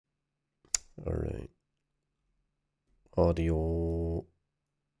Alright. Audio.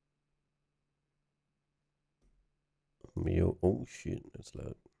 Mute. Oh shit, that's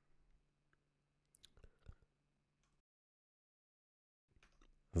loud.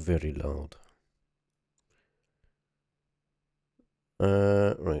 Very loud.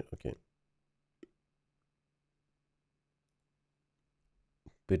 Right, okay.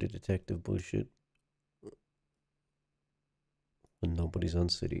 Bit of detective bullshit. When nobody's on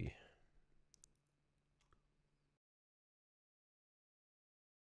city.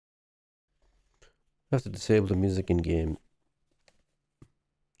 I have to disable the music in game.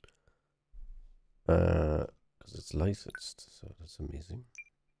 Because it's licensed, so that's amazing.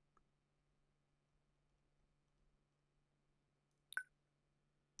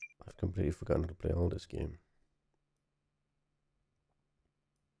 I've completely forgotten to play all this game.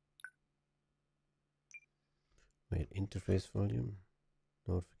 Wait, interface volume,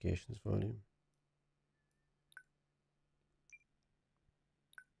 notifications volume.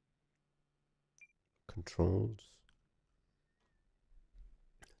 Controls.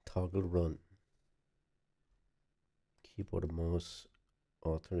 Toggle run. Keyboard and mouse.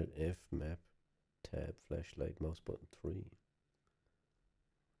 Alternate F, map, tab, flashlight, mouse button 3.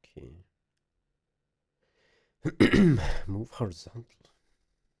 Okay. Move horizontal.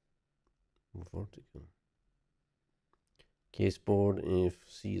 Move vertical. Caseboard, if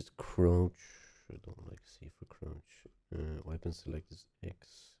C is crouch. I don't like C for crouch. Weapon select is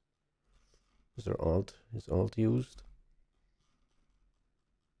X. Is there Alt? Is Alt used?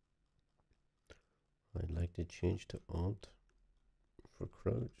 I'd like to change to Alt for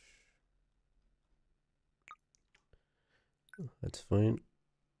crouch. That's fine.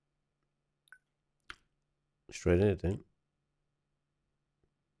 Straight in it then.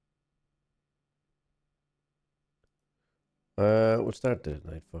 We'll start the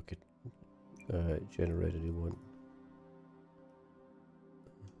night. Fuck it. Generate a new one.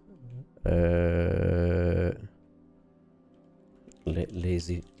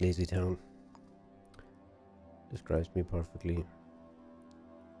 Lazy town. Describes me perfectly.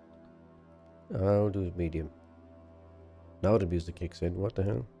 I'll do medium. Now the music kicks in. What the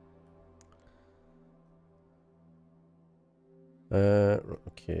hell?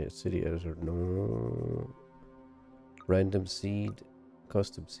 Okay, city editor. No. Random seed.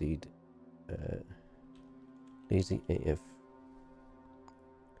 Custom seed. Lazy AF.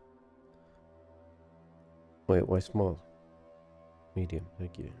 Wait, why small? Medium,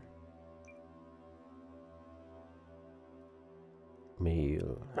 thank you.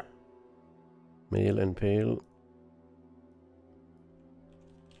 Male. Male and pale.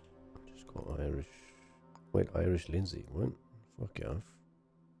 Just go Irish. Wait, Irish Lindsay. What? Fuck off.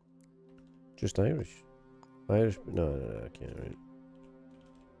 Just Irish. Irish. No, I can't. Right.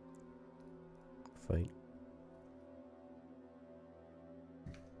 Fine.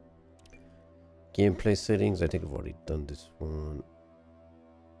 Gameplay settings. I think I've already done this one.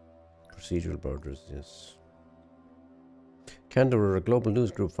 Procedural borders. Yes. Candor are a global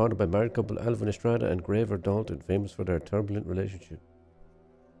news group founded by married couple Alvin Estrada and Graver Dalton, famous for their turbulent relationship.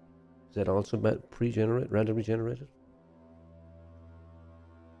 Is that also pre-generated, randomly generated?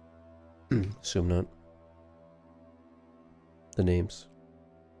 Assume not. The names.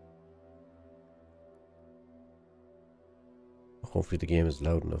 Hopefully the game is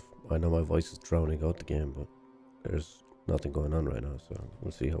loud enough. I know my voice is drowning out the game, but there's nothing going on right now, so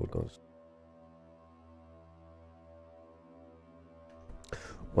we'll see how it goes.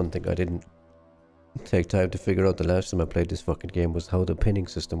 One thing I didn't take time to figure out the last time I played this fucking game was how the pinning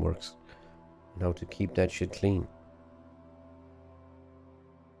system works. And how to keep that shit clean.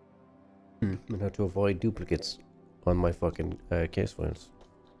 And how to avoid duplicates on my fucking case files.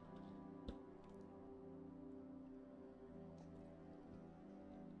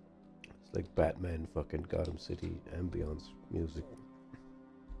 It's like Batman fucking Gotham City ambience music.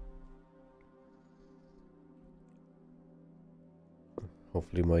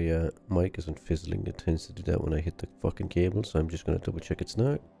 Hopefully my mic isn't fizzling. It tends to do that when I hit the fucking cable, so I'm just gonna double check it's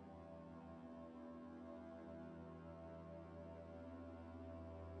not.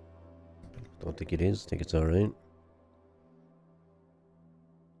 Don't think it is. Think it's alright.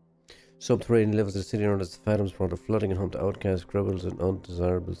 Subterranean levels of the city known as the Phantoms prone to flooding and home to outcasts, criminals, and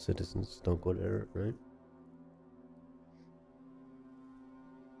undesirable citizens. Don't go there, right?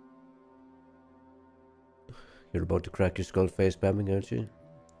 You're about to crack your skull face spamming, aren't you?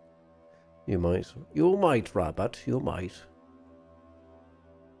 You might. You might, Rabbit. You might.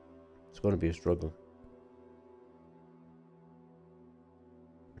 It's going to be a struggle.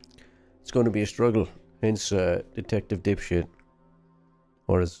 It's going to be a struggle. Hence, Detective Dipshit.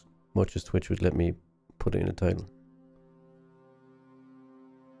 Or as Much as Twitch would let me put it in a title.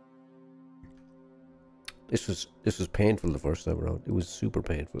 This was painful the first time around. It was super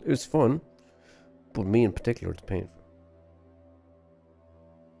painful. It was fun, but me in particular, it's painful.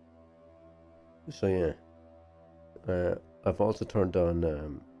 So yeah, I've also turned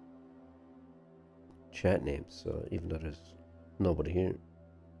on chat names, so even though there's nobody here,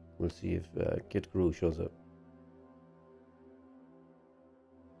 we'll see if Kit Gru shows up.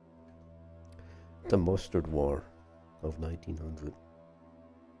 The Mustard War of 1900.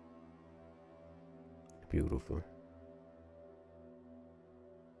 Beautiful.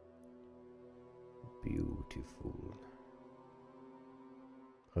 Beautiful.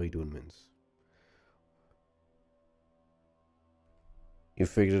 How you doing, Mince? You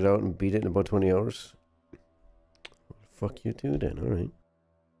figured it out and beat it in about 20 hours? Fuck you too then,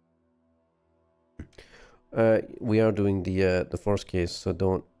 alright. We are doing the first case, so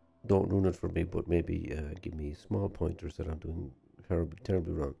don't ruin it for me, but maybe give me small pointers that I'm doing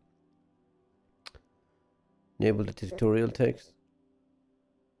terribly wrong. Enable the tutorial text.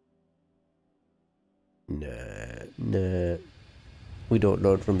 Nah. We don't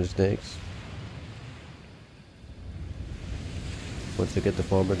learn from mistakes. Once you get the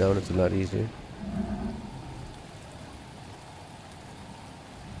former down, it's a lot easier.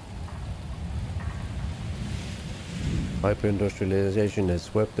 Hyper-industrialization has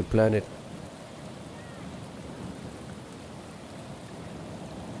swept the planet.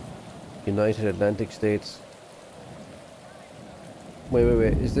 United Atlantic States. Wait.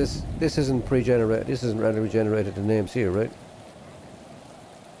 Is this isn't pre-generated? This isn't randomly generated the names here, right?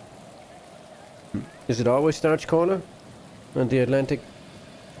 Is it always Starch Cola? And the Atlantic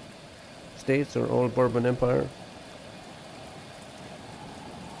States or Old Bourbon Empire?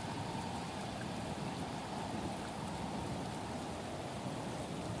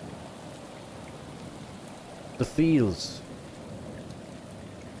 The Fields.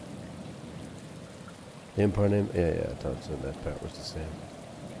 The Empire name? Yeah, I thought so. That part was the same.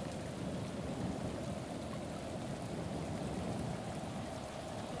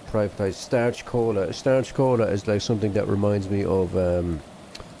 Privatized Starch Cola. Starch Cola is like something that reminds me of, I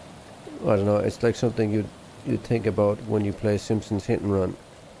don't know, it's like something you'd think about when you play Simpsons Hit and Run,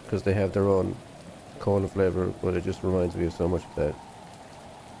 because they have their own cola flavor, but it just reminds me of so much of that.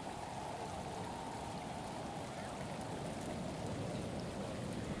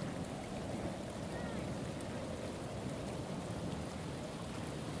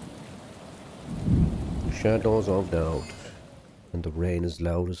 Shadows of Doubt. And the rain is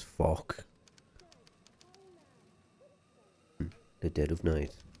loud as fuck. The dead of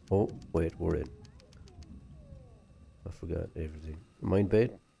night. Oh, wait, we're in. I forgot everything. Am I in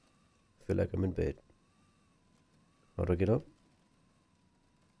bed? I feel like I'm in bed. How do I get up?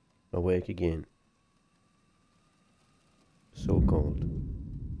 Awake again. So cold.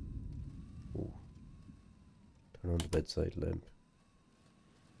 Ooh. Turn on the bedside lamp.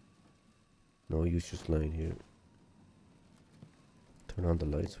 No use just lying here. Turn on the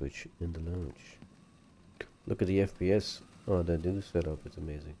light switch in the lounge. Look at the FPS. Oh, the new setup, it's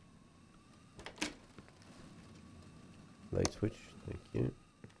amazing. Light switch, thank you.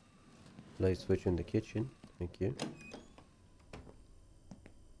 Light switch in the kitchen, thank you.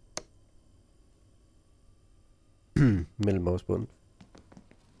 Middle mouse button.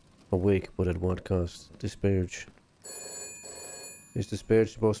 Awake, but at what cost? Disparage. Is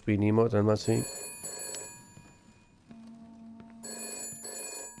disparage supposed to be an emote? I'm not seeing.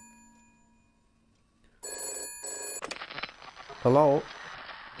 Hello?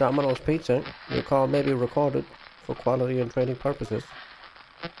 Domino's Pizza. Your call may be recorded for quality and training purposes.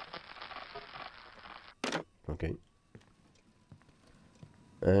 Okay.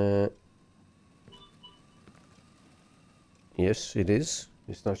 Yes, it is.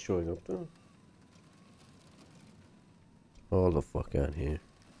 It's not showing up though. All the fuck out here.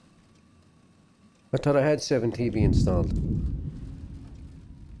 I thought I had 7TV installed.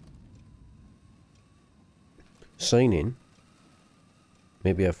 Sign in.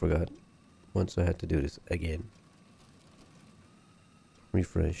 Maybe I forgot. Once I had to do this again.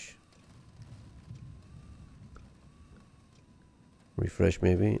 Refresh. Refresh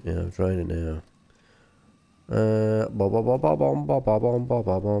maybe? Yeah, I'm trying it now.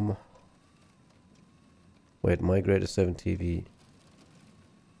 Wait, migrate to 7TV.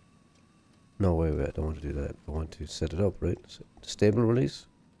 No, wait, I don't want to do that. I want to set it up, right? Stable release.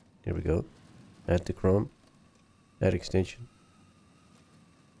 Here we go. Add to Chrome. Add extension.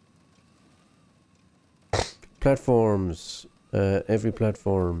 Platforms. Every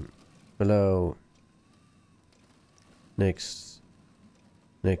platform. Allow. Next.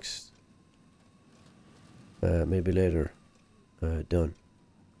 Next. Maybe later. Done.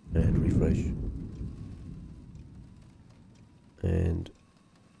 And refresh. And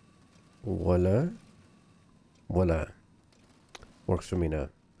voila. Voila. Works for me now.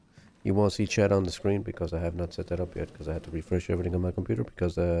 You won't see chat on the screen because I have not set that up yet because I had to refresh everything on my computer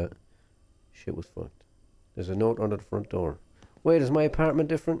because shit was fucked. There's a note under the front door. Wait, is my apartment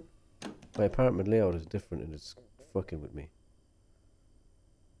different? My apartment layout is different and it's fucking with me.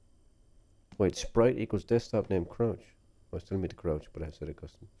 Wait, sprite equals desktop name crouch. I still need to crouch, but I set it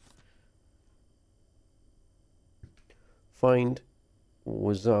custom. Find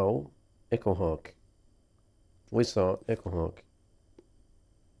Wizao Echo Hawk. Wizao Echo Hawk.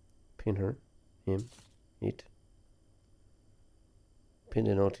 Pin her, him, it. Pin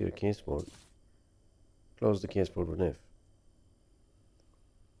it onto your caseboard. Close the caseboard with F.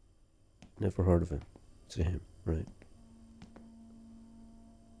 Never heard of him. It's a him, right?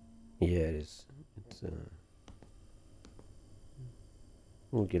 Yeah, it is. It's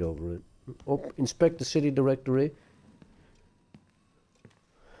we'll get over it. Oh, inspect the city directory.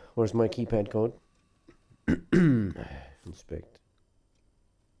 Where's my keypad code? Inspect.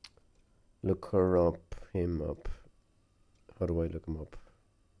 Look her up, him up. How do I look him up?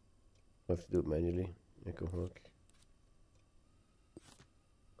 I have to do it manually. Echo Hawk.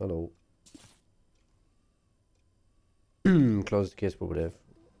 Hello. Close the caseboard with F.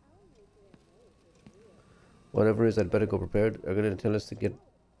 Whatever it is, I'd better go prepared. Are going to tell us to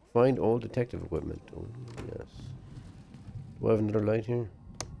find all detective equipment. Oh, yes. Do I have another light here?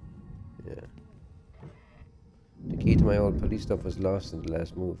 Yeah. The key to my old police stuff was lost in the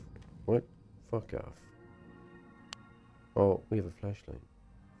last move. What? Fuck off. Oh, we have a flashlight.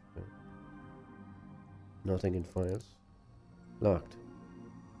 Okay. Nothing in files. Locked.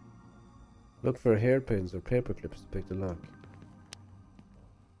 Look for hairpins or paper clips to pick the lock.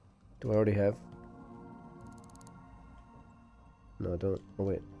 Do I already have? No, I don't. Oh,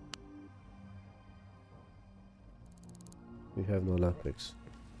 wait. We have no lockpicks.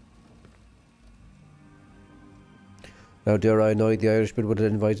 Now, dare I annoy the Irishman with an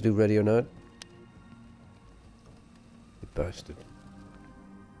invite to do ready or not? You bastard.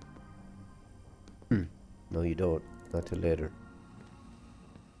 No, you don't. Not till later.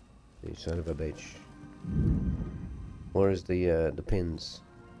 You son of a bitch. Where is the pins?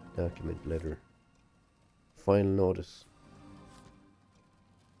 Document letter. Final notice.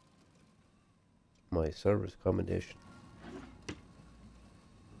 My service commendation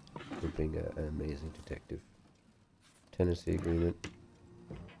for being an amazing detective. Tenancy agreement.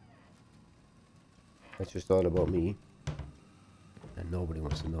 That's just all about me. And nobody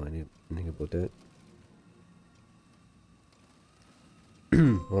wants to know anything about that.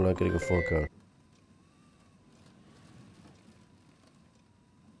 Well, I'm getting a phone call.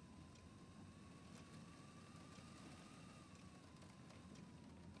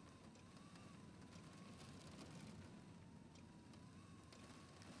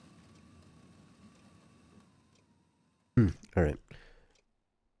 Alright.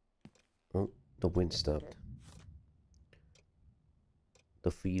 Oh, the wind stopped.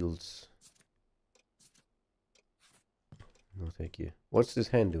 The fields. No, thank you. What's this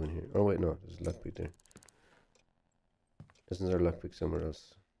hand doing here? Oh, wait, no. There's a lockpick there. Isn't there a lockpick somewhere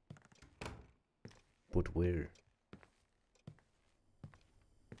else? But where?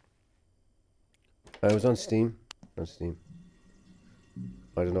 I was on Steam. On Steam.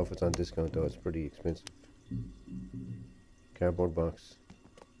 I don't know if it's on discount though. It's pretty expensive. Cardboard box.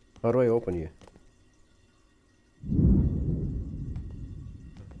 How do I open you?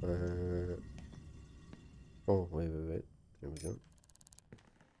 Oh, wait. There we go.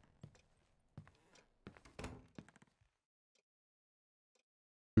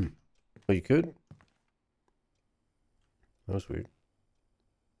 Oh, you could? That was weird.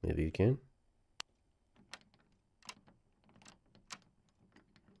 Maybe you can.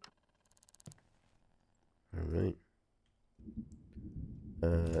 Alright.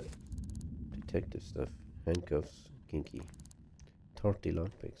 Detective stuff. Handcuffs. Kinky. 30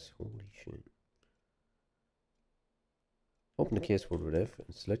 lockpicks. Holy shit. Open the caseboard with F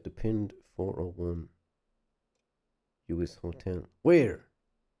and select the pinned 401 US Hotel. Where?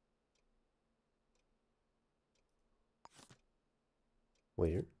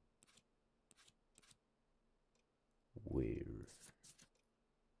 Where?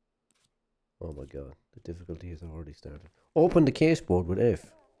 Oh my god, the difficulty has already started. Open the caseboard with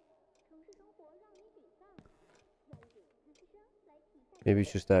F. Maybe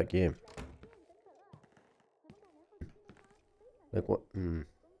it's just that game. Like what?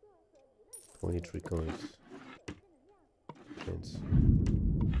 23 coins. Pence.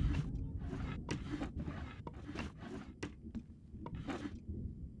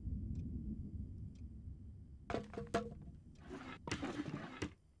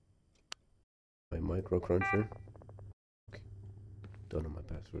 My micro cruncher. Okay. Don't know my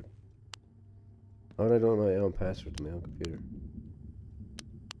password. How did I don't know my own password to my own computer?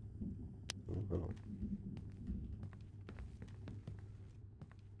 Oh, hello.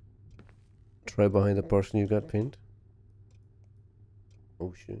 Try behind the person you got pinned.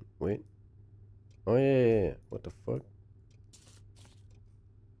 Oh shit, wait. Oh yeah. What the fuck?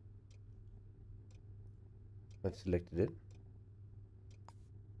 I selected it.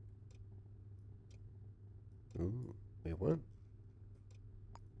 Ooh, wait, what?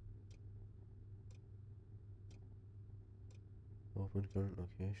 Open current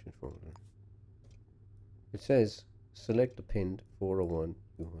location folder. It says select the pinned 401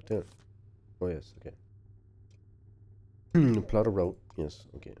 U hotel. Oh yes, okay. Plot a route. Yes,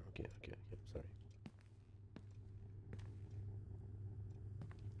 okay, sorry.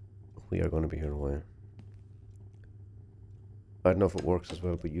 We are going to be here a while. I don't know if it works as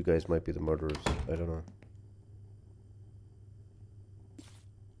well, but you guys might be the murderers. I don't know.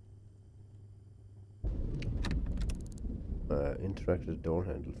 Interact with the door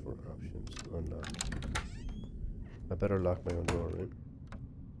handle for options. Unlock. I better lock my own door, right?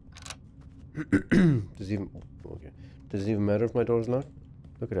 Does it even... Okay. Does it even matter if my door is locked?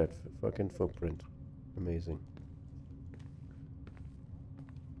 Look at that fucking footprint. Amazing.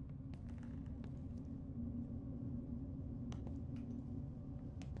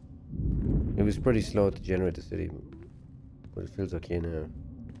 It was pretty slow to generate the city, but it feels okay now.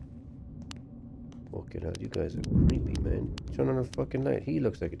 Fucking hell, you guys are creepy, man. Turn on a fucking light. He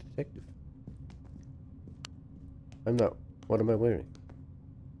looks like a detective. I'm not. What am I wearing?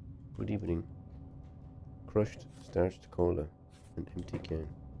 Good evening. Crushed starched cola. An empty can.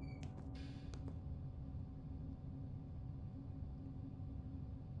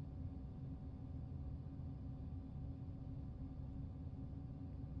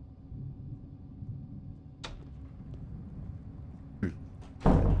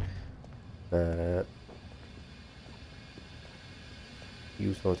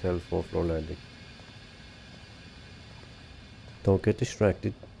 Use hotel 4th floor landing. Don't get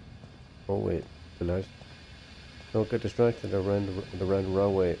distracted. Oh wait, the light. Don't get distracted around the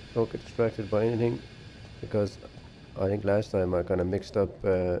runway. Don't get distracted by anything, because I think last time I kind of mixed up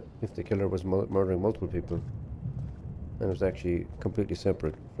if the killer was murdering multiple people, and it was actually completely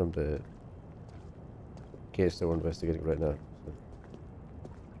separate from the case that we're investigating right now. So.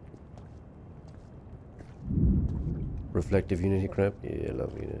 Reflective Unity crap? Yeah, I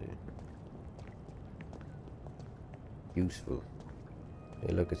love Unity. Useful.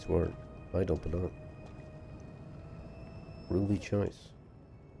 Hey look, it's word. I don't belong. Ruby choice.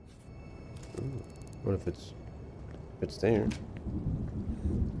 Ooh. What if it's there?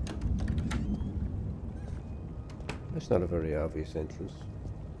 That's not a very obvious entrance.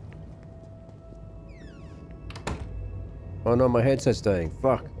 Oh no, my headset's dying.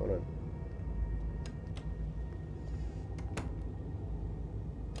 Fuck. Hold on.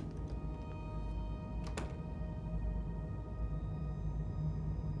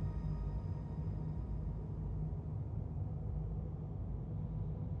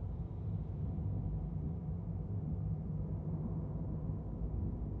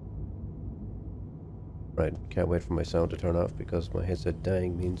 Right, can't wait for my sound to turn off because my headset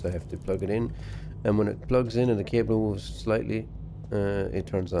dying means I have to plug it in, and when it plugs in and the cable moves slightly, it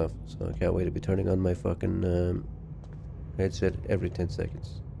turns off. So I can't wait to be turning on my fucking headset every 10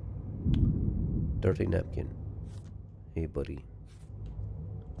 seconds. Dirty napkin. Hey buddy.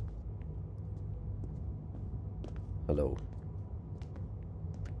 Hello.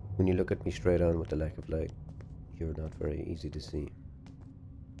 When you look at me straight on with the lack of light, you're not very easy to see.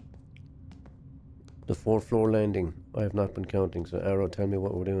 The 4th floor landing. I have not been counting, so Arrow, tell me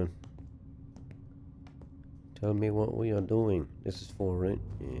what we're doing. Tell me what we are doing. This is 4, right?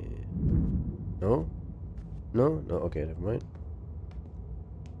 Yeah. No? No? No, okay, never mind.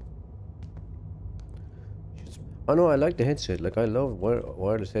 Oh no, I like the headset. Like, I love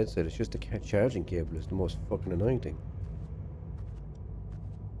wireless headset. It's just the charging cable is the most fucking annoying thing.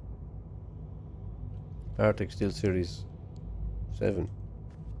 Arctic SteelSeries 7.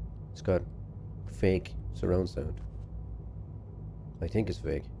 It's got fake surround sound. I think it's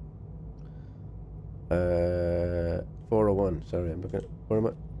fake. 401. Sorry, I'm looking. Where am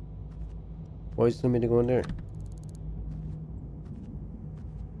I? Why is it telling me to go in there?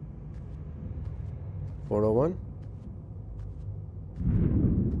 401?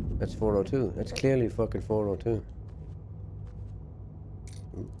 That's 402. That's clearly fucking 402.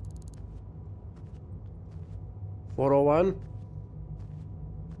 401?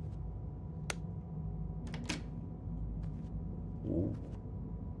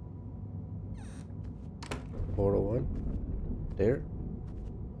 There?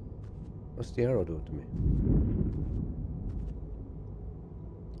 What's the arrow doing to me?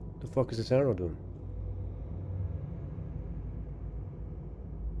 The fuck is this arrow doing?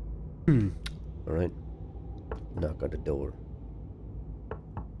 Alright. Knock on the door.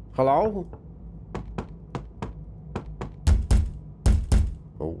 Hello?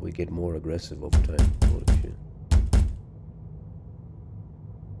 Oh, we get more aggressive over time. Holy shit.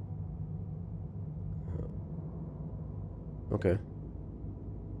 Okay.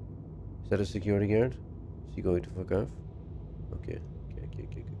 Is that a security guard? Is he going to fuck off? Okay. Okay.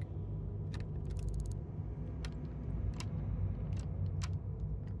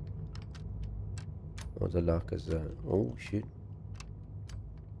 Oh, the lock is oh shit.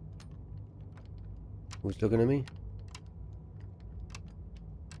 Who's looking at me?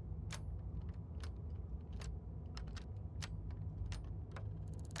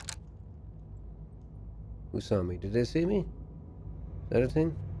 Who saw me? Did they see me? Is that a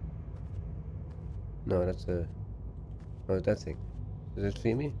thing? No, that's a... Oh, that thing. Did it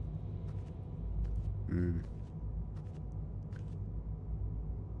see me?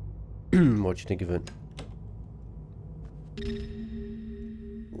 What you think of it?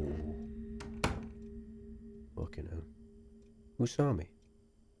 Ooh. Fucking hell. Who saw me?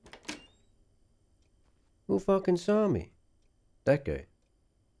 Who fucking saw me? That guy.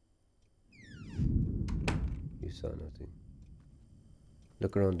 You saw nothing.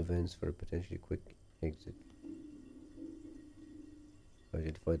 Look around the vents for a potentially quick exit.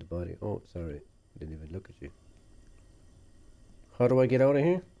 Identify the body. Oh, sorry. I didn't even look at you. How do I get out of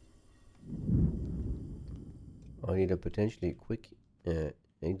here? I need a potentially quick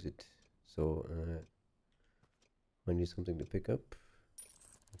exit. So, I need something to pick up.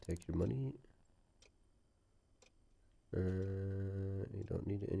 Take your money. You don't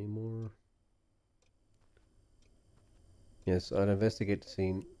need it anymore. Yes, I'll investigate the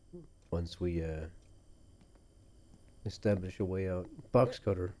scene once we establish a way out. Box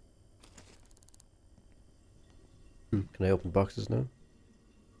cutter. Can I open boxes now?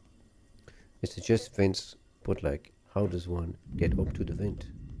 It suggests vents, but like, how does one get up to the vent?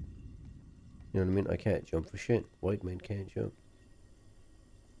 You know what I mean? I can't jump for shit. White men can't jump.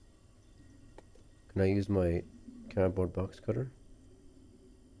 Can I use my cardboard box cutter?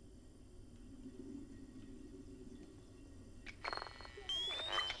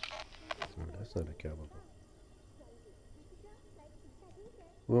 Oh, that's not a cardboard box.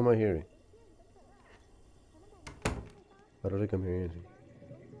 Who am I hearing? I don't think I'm hearing anything.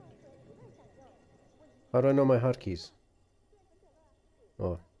 How do I know my hotkeys?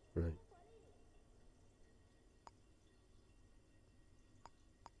 Oh, right.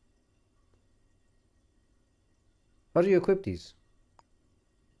 How do you equip these?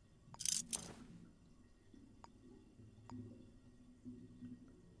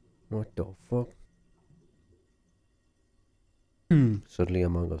 What the fuck? Suddenly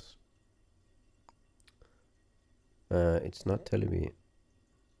Among Us. It's not telling me.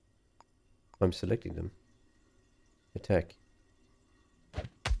 I'm selecting them. Attack.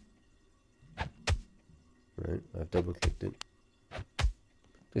 Right, I've double clicked it.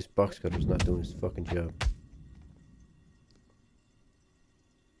 This box cutter's not doing its fucking job.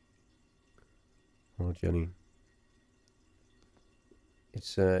 Oh, Johnny.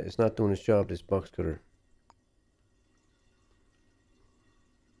 It's not doing its job, this box cutter.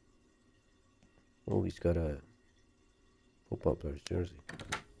 Oh, he's got a football player's jersey.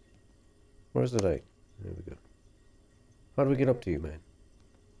 Where's the light? There we go. How do we get up to you, man?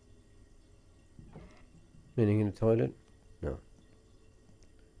 Meaning in the toilet? No.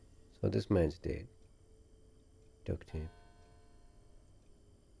 So this man's dead. Duct tape.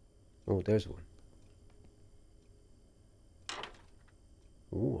 Oh, there's one.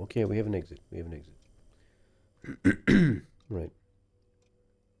 Oh, okay, we have an exit. We have an exit. Right.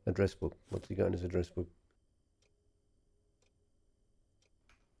 Address book. What's he got in his address book?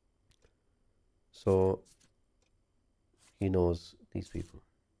 So, he knows these people.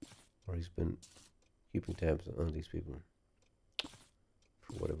 Or he's been keeping tabs on these people.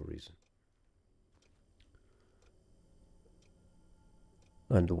 For whatever reason.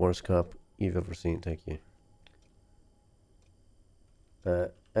 I'm the worst cop you've ever seen, thank you.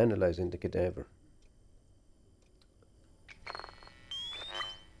 Analyzing the cadaver.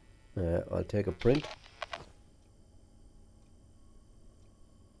 I'll take a print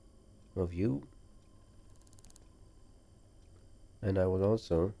of you, and I will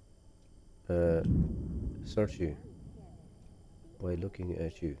also search you by looking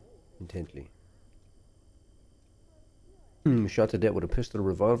at you intently. Shot to death with a pistol or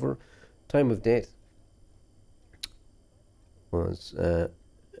revolver. Time of death. was about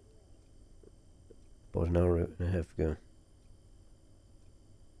an hour and a half ago.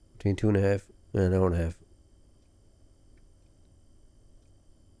 Between 2.5 and an hour and a half.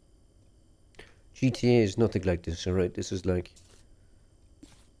 GTA is nothing like this, alright? This is like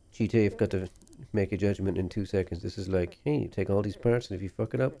GTA, you've got to make a judgment in 2 seconds. This is like, hey, you take all these parts and if you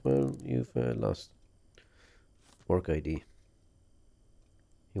fuck it up, well, you've lost. Work ID.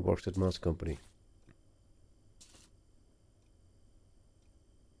 He works at Moss Company.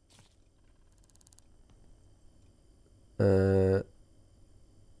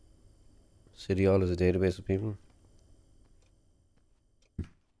 City Hall is a database of people.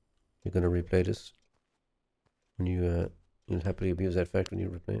 You're gonna replay this when you'll happily abuse that fact when you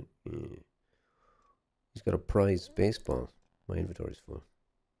replay it. Yeah. He's got a prize baseball. My inventory's full.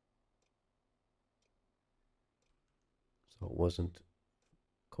 So it wasn't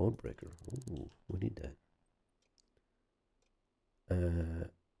Codebreaker. Ooh, we need that.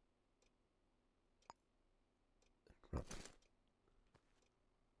 Drop.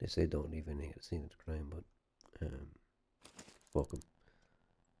 They say don't leave any scene of the crime, but fuck 'em.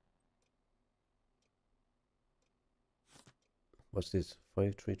 What's this?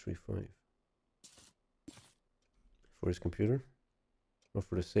 5335. For his computer? Or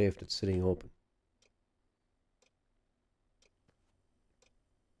for the safe that's sitting open?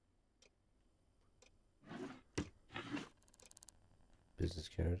 Business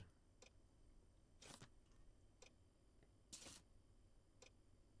card.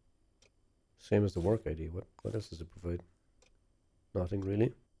 Same as the work ID. What else does it provide? Nothing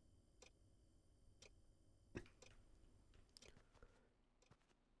really.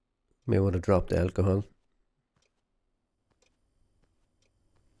 May want to drop the alcohol.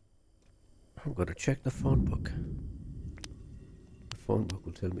 I'm gonna check the phone book. The phone book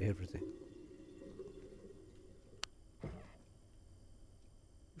will tell me everything.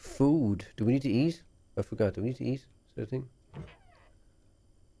 Food. Do we need to eat? I forgot. Do we need to eat? Is that a thing?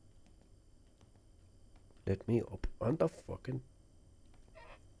 Let me up on the fucking...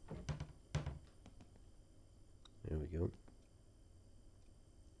 There we go.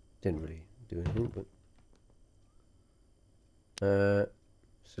 Didn't really do anything, but...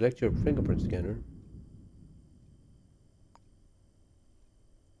 select your fingerprint scanner.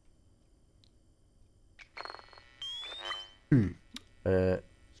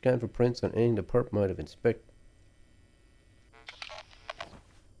 Scan for prints on anything the perp might have inspected.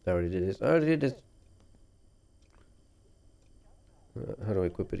 I already did this. I already did this. How do I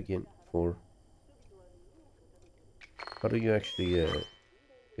equip it again? For... How do you actually,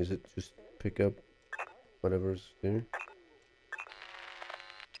 is it just pick up whatever's there?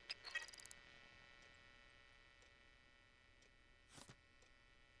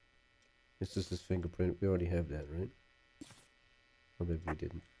 This is this fingerprint. We already have that, right? Or maybe we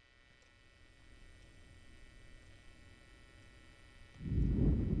didn't.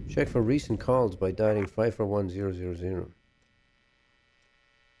 Check for recent calls by dialing 541000.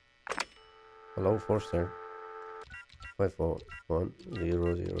 Hello, 4-star.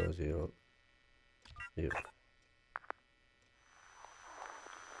 541000.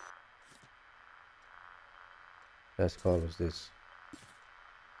 Last call was this.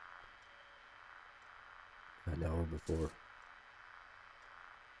 An hour before.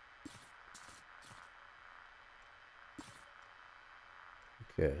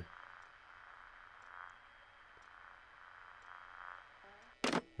 Okay.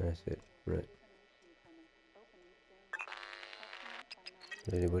 That's it. Right.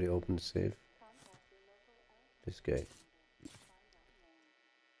 Did anybody open the safe? This guy.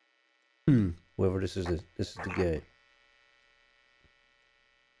 Whoever this is the guy.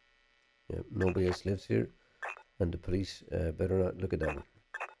 Yep, nobody else lives here. And the police better not look at that one.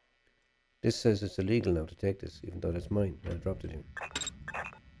 This says it's illegal now to take this, even though that's mine. I dropped it here.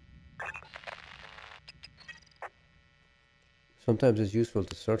 Sometimes it's useful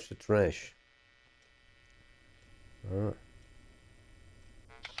to search the trash. Ah.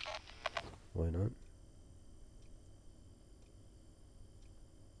 Why not?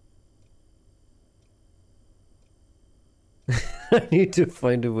 I need to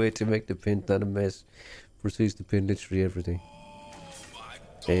find a way to make the pin not a mess. Proceeds to pin literally everything.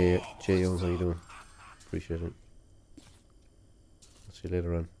 Hey, J.O., how you doing? Appreciate it. I'll see you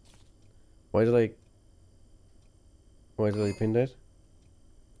later on. Why did I pin that?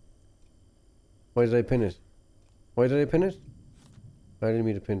 Why did I pin it? Why did I pin it? I didn't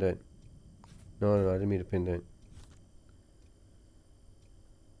mean to pin that. No, I didn't mean to pin that.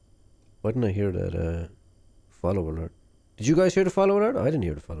 Why didn't I hear that follow alert? Did you guys hear the follow alert? I didn't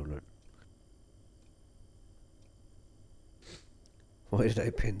hear the follow alert. Why did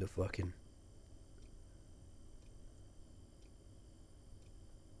I pin the fucking...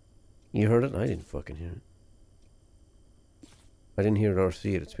 You heard it? I didn't fucking hear it. I didn't hear it or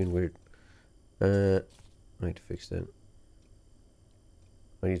see it. It's been weird. I need to fix that.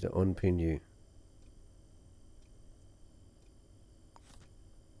 I need to unpin you.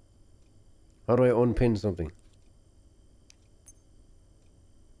 How do I unpin something?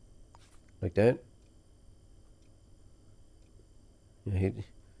 Like that? Yeah,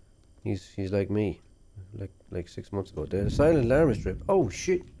 he's like me. Like 6 months ago. The silent alarm is tripped. Oh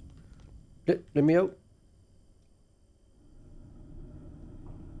shit! Let me out.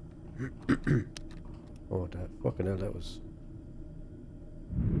 Oh, that fucking hell! That was.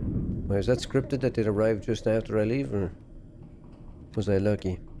 Why is that scripted? That they'd arrive just after I leave, or was I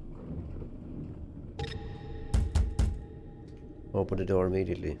lucky? Open the door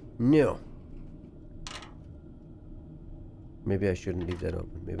immediately. No. Maybe I shouldn't leave that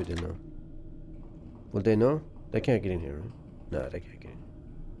open. Maybe they know. Will they know? They can't get in here, right? No, they can't get in.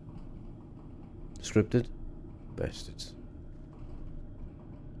 Scripted? Bastards.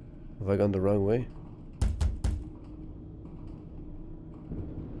 Have I gone the wrong way?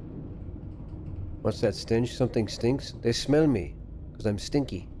 What's that stench? Something stinks? They smell me. Because I'm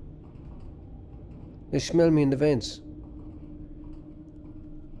stinky. They smell me in the vents.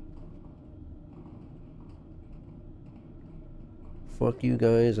 Fuck you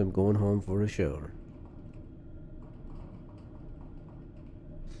guys, I'm going home for a shower.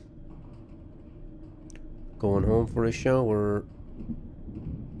 Going home for a shower.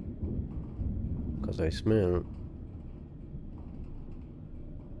 Because I smell.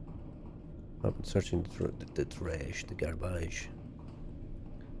 I've been searching the trash, the garbage.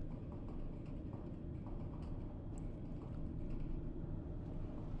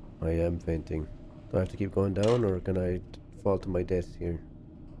 I am fainting. Do I have to keep going down, or can I fall to my death here?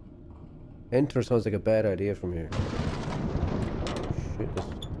 Enter sounds like a bad idea from here. Shit,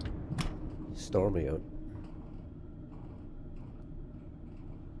 it's stormy out.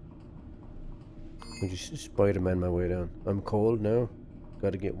 I just Spider-Man my way down. I'm cold now.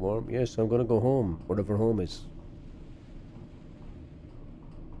 Gotta get warm. Yes, I'm gonna go home. Whatever home is.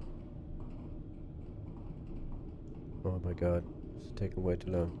 Oh my god. It's taking way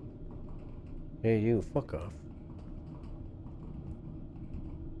too long. Hey you, fuck off.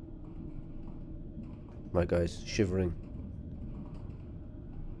 My guy's shivering.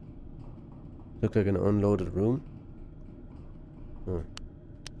 Look like an unloaded room. Huh.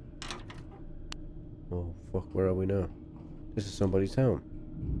 Oh fuck, where are we now? This is somebody's home.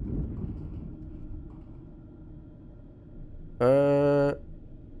 Is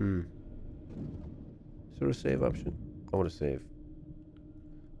there a save option? I want to save.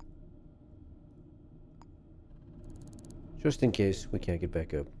 Just in case we can't get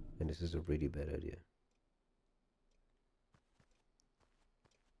back up, and this is a really bad idea.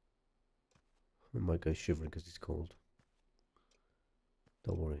 My guy's shivering because he's cold.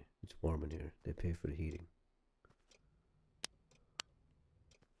 Don't worry, it's warm in here. They pay for the heating.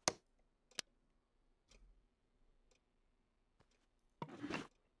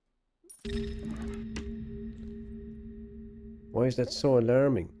 Why is that so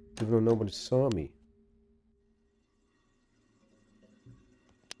alarming? Even though nobody saw me.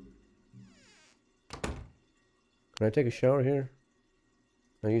 Can I take a shower here?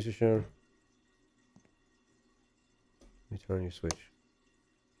 Can I use a shower? Let me turn your switch.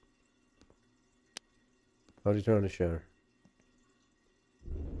 How do you turn on the shower?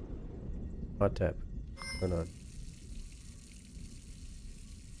 Hot tap. Turn on.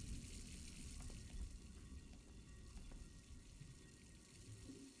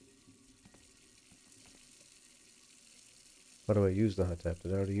 How do I use the hot tap?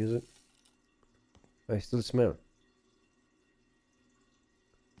 Did I already use it? I still smell.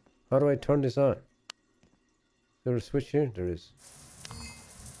 How do I turn this on? Is there a switch here? There is.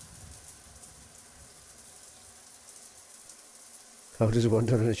 How does one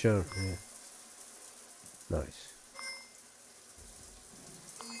turn on the shower? Yeah. Nice.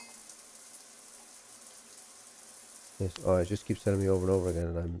 Yes. Oh, it just keeps telling me over and over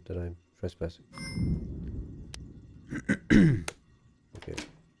again that I'm trespassing. Okay.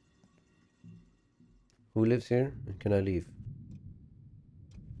 Who lives here? And can I leave?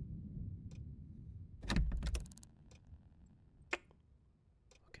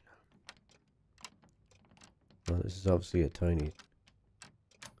 Okay. Well, this is obviously a tiny.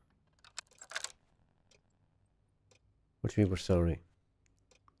 What do you mean we're sorry?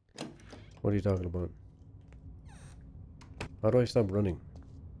 What are you talking about? How do I stop running?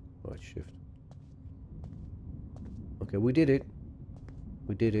 Oh, it's shift. Okay, we did it.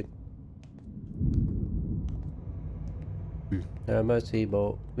 We did it. I'm a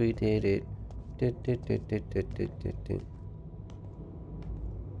seaboat. We did it. Did.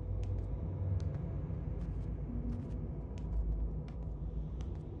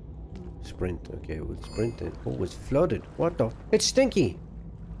 Sprint. Okay, we'll sprint it. Oh, it's flooded. What the? It's stinky!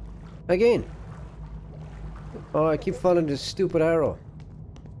 Again! Oh, I keep following this stupid arrow.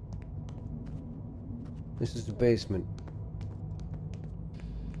 This is the basement.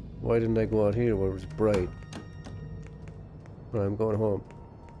 Why didn't I go out here where it was bright? Right, I'm going home.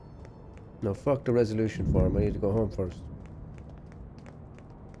 No, fuck the resolution form. I need to go home first.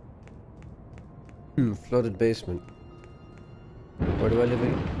 Flooded basement. Where do I live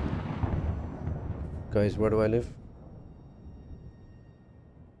again? Guys, where do I live?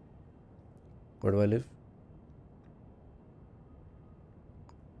 Where do I live?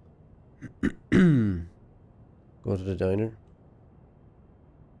 Go to the diner.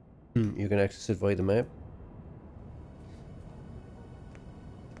 You can access it via the map.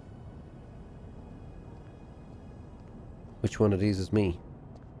 Which one of these is me?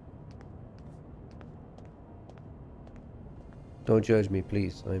 Don't judge me,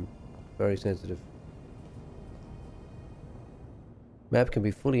 please. I'm very sensitive. Map can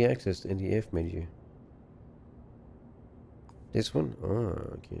be fully accessed in the F menu. This one?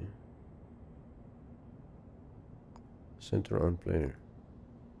 Ah, okay. Center on player.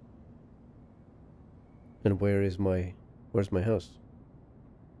 And where's my house?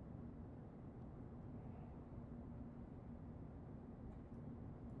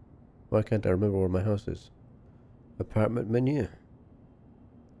 Why can't I remember where my house is? Apartment menu.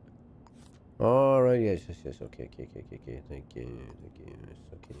 Alright, yes, okay, thank you, yes,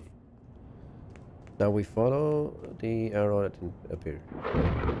 okay. Now we follow the arrow that didn't appear.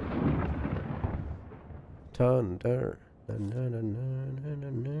 Thunder.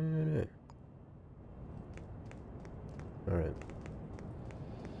 Alright.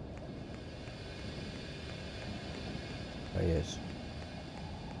 Ah, yes.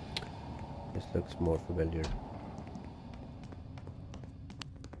 This looks more familiar.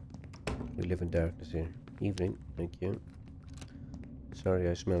 We live in darkness here. Evening, thank you. Sorry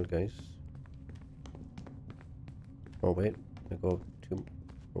I smelled, guys. Oh wait, I go to...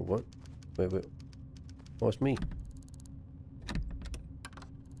 Oh what? Wait. Oh, it's me.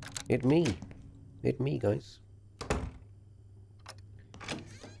 It me, guys.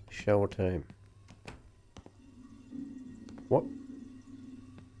 Shower time. What?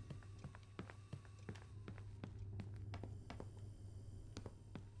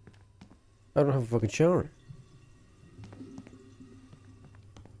 I don't have a fucking shower.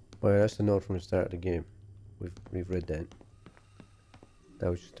 Oh yeah, that's the note from the start of the game. We've read that.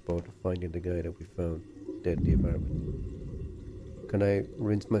 That was just about finding the guy that we found dead in the apartment. Can I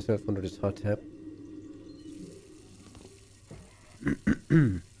rinse myself under this hot tap?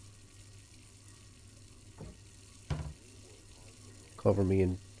 Cover me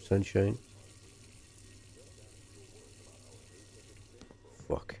in sunshine.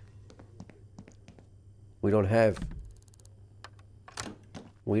 Fuck. We don't have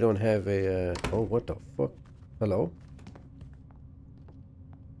a, oh, what the fuck? Hello?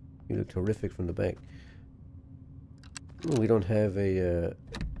 You look terrific from the back. We don't have a,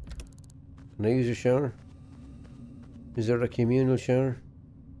 can I use a shower? Is there a communal shower?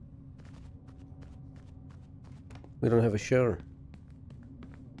 We don't have a shower.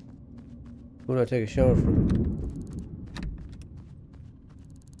 Who do I take a shower from?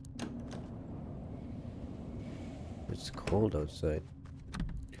 It's cold outside.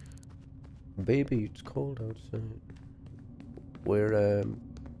 Baby, it's cold outside.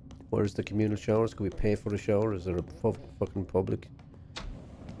 Where's the communal showers? Can we pay for the shower? Is there a fucking public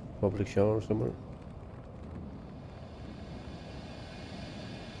shower somewhere?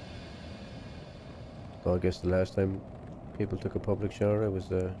 Oh, I guess the last time people took a public shower, it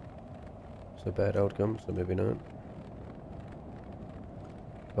was a bad outcome, so maybe not.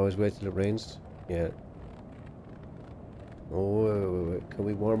 Always wait till it rains. Yeah. Oh, wait. Can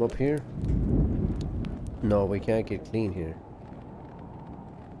we warm up here? No, we can't get clean here.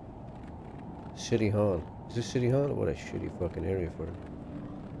 City Hall. Is this City Hall? What a shitty fucking area for it.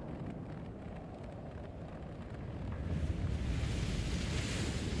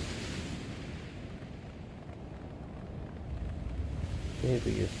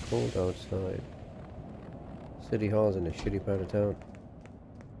 Maybe it's cold outside. City Hall's in a shitty part of town.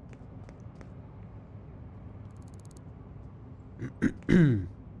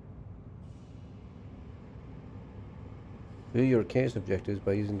 View your case objectives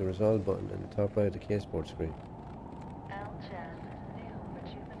by using the resolve button in the top right of the case board screen.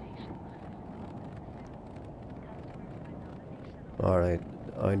 Alright,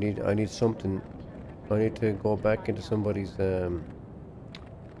 I need something. I need to go back into somebody's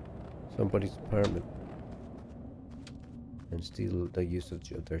apartment and steal the use of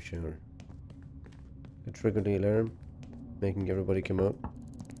their shower. To trigger the alarm, making everybody come out.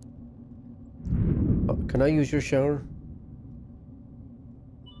 Oh, can I use your shower?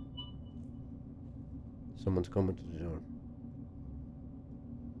 Someone's coming to the door.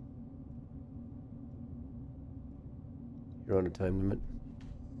 You're on a time limit.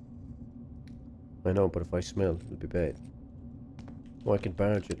 I know, but if I smell, it'll be bad. Oh, I can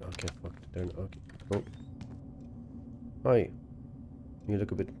barge it. Okay, fuck it. There. Okay, go. Hi. You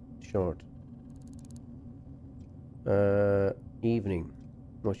look a bit short. Evening.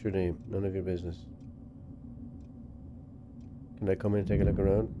 What's your name? None of your business. Can I come in and take a look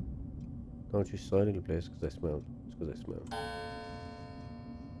around? Don't you silently the place because I smell. It's because I smell.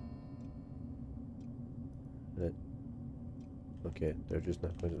 Okay, they're just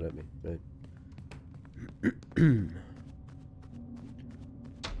not going to let me. Right.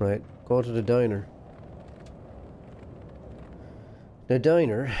 Right, go to the diner. The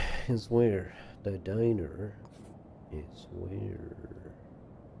diner is where? The diner is where?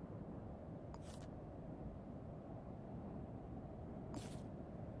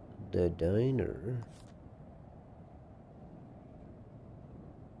 The diner.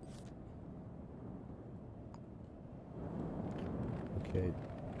 Okay.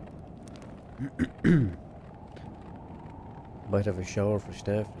 Might have a shower for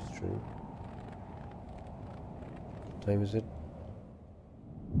staff, it's true. What time is it?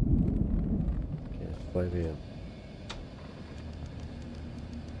 Okay, it's 5 AM.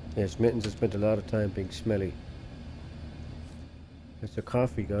 Yes, Mittens has spent a lot of time being smelly. It's a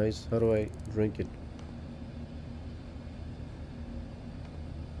coffee, guys. How do I drink it?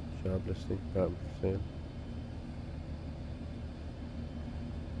 Job listing, patent for sale.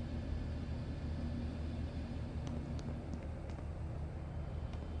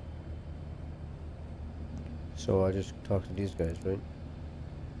 So I just talk to these guys, right?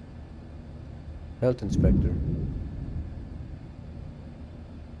 Health inspector.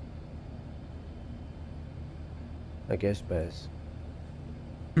 A guest pass.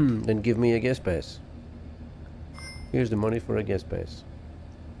 Then give me a guest pass. Here's the money for a guest pass.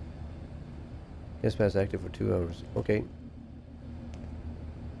 Guest pass active for 2 hours. Okay.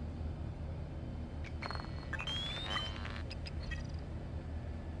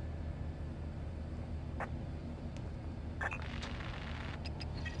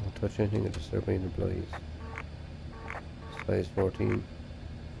 Don't touch anything that disturbing employees. Size 14.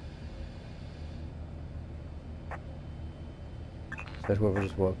 Is that whoever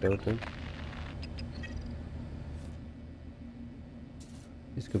just walked out then?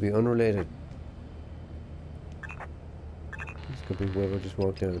 This could be unrelated. This could be whoever just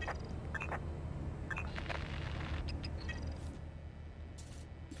walked out.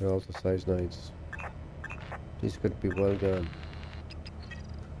 They're also size 9s. These could be well gone.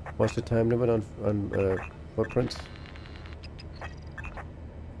 What's the time limit on footprints?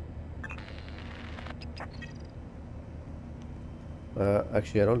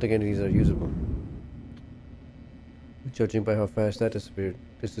 Actually, I don't think any of these are usable. Judging by how fast that disappeared,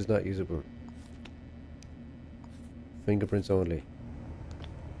 this is not usable. Fingerprints only.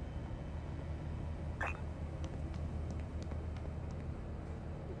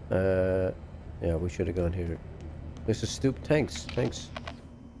 Yeah, we should have gone here. This is stupid. Thanks.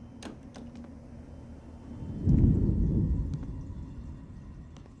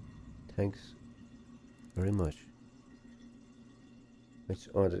 Thanks very much.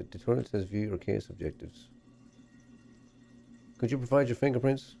 Oh, the tutorial says view your case objectives. Could you provide your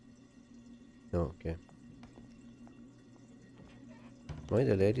fingerprints? No, okay. Why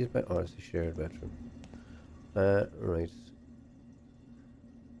the ladies' bathroom? Oh, it's a shared bathroom. Right.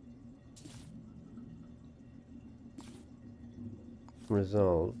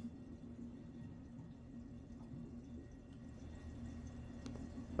 Resolve.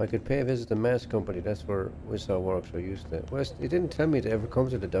 I could pay a visit to Mass Company. That's where Whistle works. I used to. Well, it didn't tell me to ever come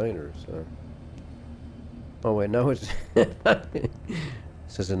to the diner, so. Oh wait, now it's it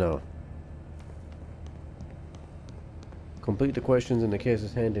says a no. Complete the questions in the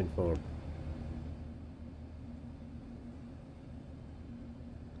case's hand-in form.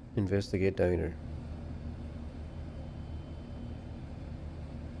 Investigate diner.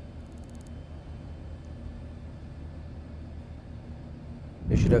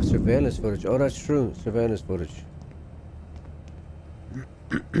 They should have surveillance footage. Oh, that's true. Surveillance footage.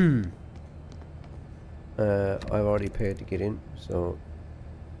 I've already paid to get in, so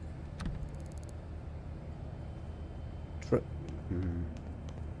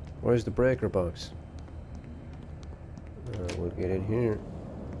Where's the breaker box? We'll get in here.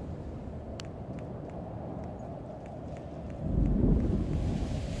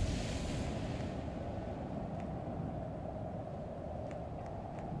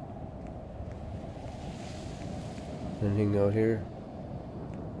 Anything out here?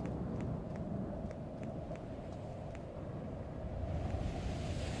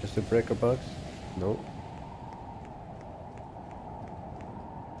 Just a breaker box? Nope.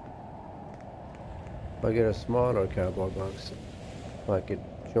 If I get a smaller cardboard box, I could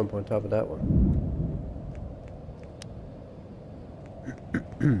jump on top of that one.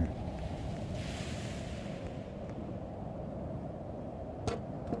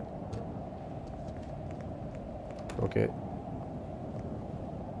 Okay.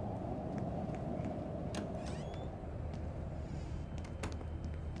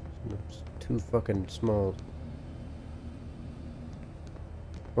 It's too fucking small.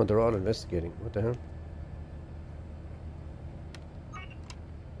 Oh, they're all investigating. What the hell?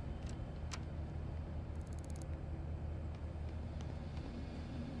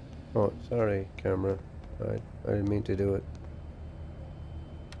 Oh, sorry, camera. I didn't mean to do it.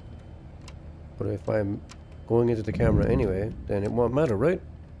 But if I'm going into the camera anyway, then it won't matter, right?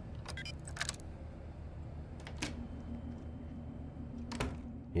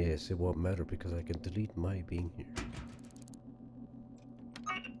 Yes, it won't matter because I can delete my being here.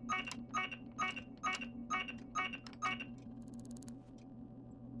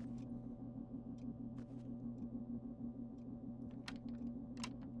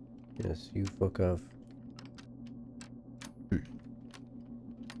 Yes, you fuck off.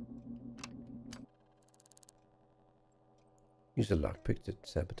 Use a lockpick to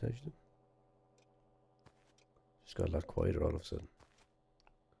sabotage them. Just got a lot quieter all of a sudden.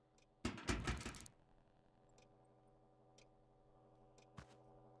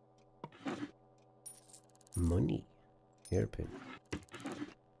 Money. Hairpin.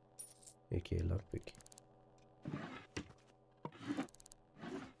 aka lockpick.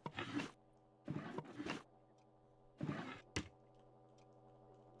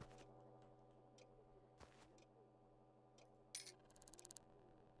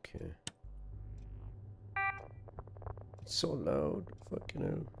 Okay. It's so loud. Fucking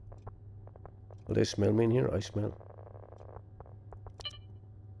hell. Will they smell me in here? I smell.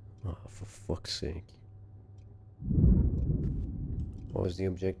 Oh, for fuck's sake. What was the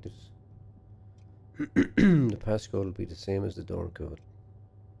objectives? The passcode will be the same as the door code.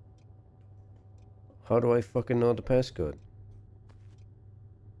 How do I fucking know the passcode?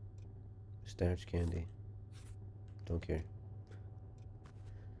 Starch candy. Don't care.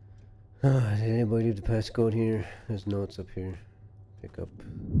 Did anybody leave the passcode here? There's notes up here. Pick up,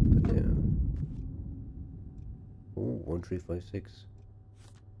 put down. Oh, 1356.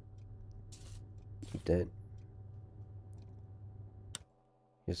 Keep that.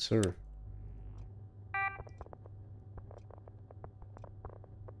 Yes, sir.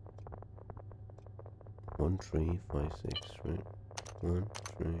 One, 3, 5, 6, right? 1,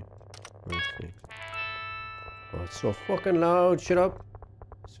 3, 5, 6. Oh, it's so fucking loud. Shut up.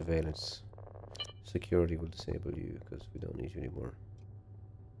 Surveillance. Security will disable you because we don't need you anymore.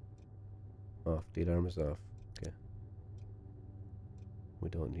 Off. The alarm is off. Okay. We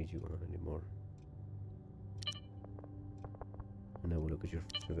don't need you on anymore. And now we'll look at your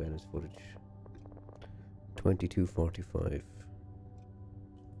surveillance footage. 2245.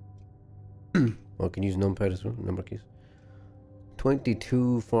 Oh, I can use numpad as well, number keys.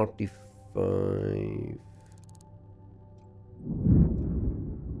 2245.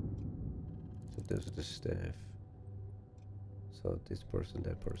 So those are the staff. So this person,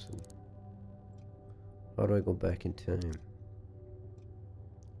 that person. How do I go back in time?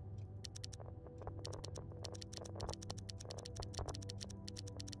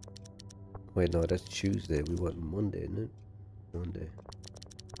 Wait, no, that's Tuesday. We want Monday, isn't it? Monday.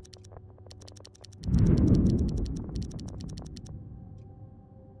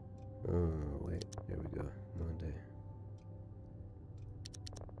 Oh, wait. There we go. Monday.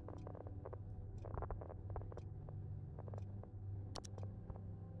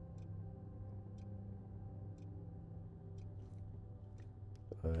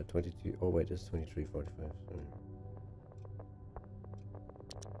 Uh, 22. Oh, wait, that's 2345. Sorry.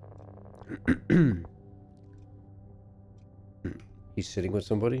 He's sitting with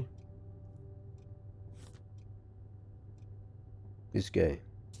somebody? This guy.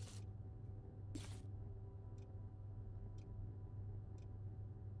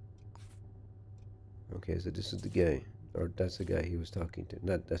 Okay, so this is the guy. Or that's the guy he was talking to.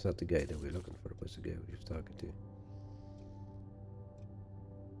 That's not the guy that we're looking for, but it's the guy we was talking to.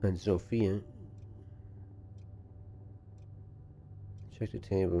 And Sophia. Check the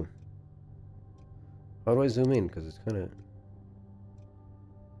table. How do I zoom in? Because it's kind of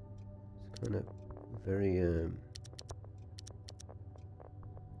very it's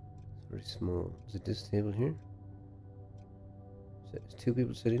very small. Is it this table here? Is two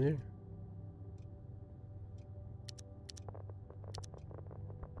people sitting there?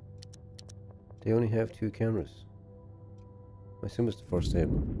 They only have 2 cameras. I assume it's the first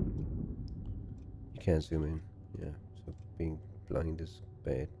table. You can't zoom in. Yeah, so being blind is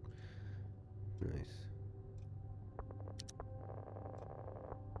bad. Nice.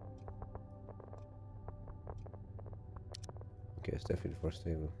 Okay, it's definitely the first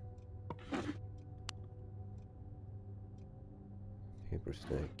table. Paper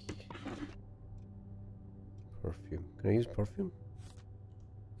stack. Perfume. Can I use perfume?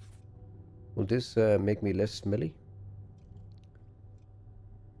 Will this make me less smelly?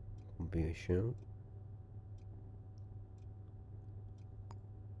 Will be a show.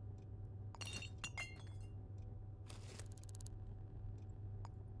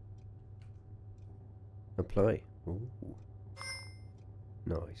 Apply. Ooh.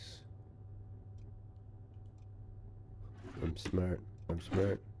 Nice. I'm smart. I'm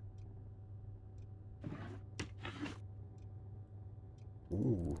smart.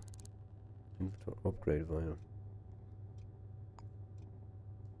 Ooh. Inventory upgrade vinyl.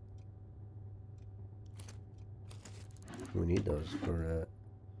 We need those for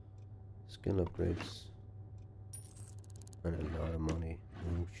skill upgrades. And a lot of money.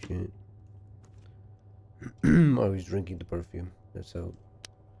 Oh shit. I was drinking the perfume. That's how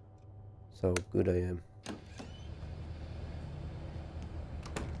good I am.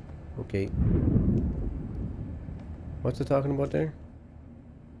 Okay. What's it talking about there?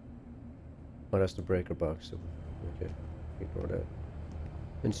 Oh, that's the breaker box. So, okay, ignore that.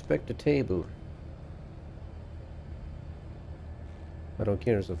 Inspect the table. I don't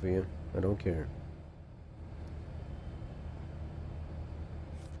care, Sophia. I don't care.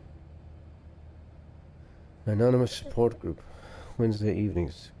 Anonymous support group. Wednesday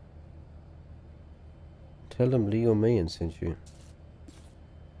evenings. Tell them Leo Mayan sent you.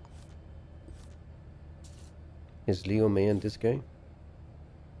 Is Leo Mayan this guy?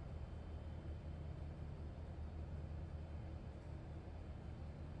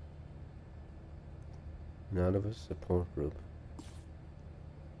 Anonymous support group.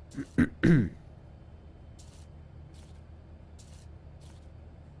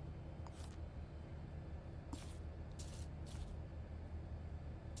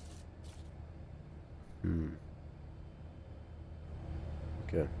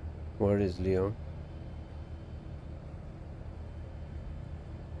 Okay. Where is Leo?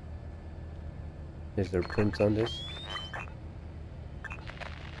 Is there prints on this?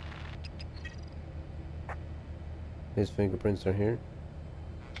 His fingerprints are here.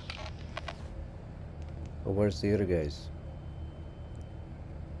 Oh, where's the other guys?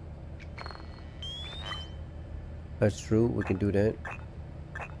 That's true, we can do that.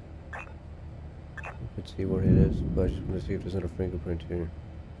 Let's see where it is, but I just want to see if there's another fingerprint here.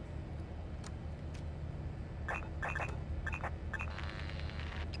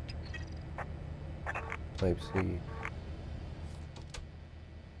 Type C.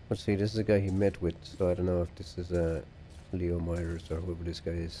 Let's see, this is a guy he met with, so I don't know if this is Leo Myers or whoever this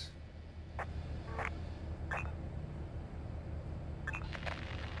guy is.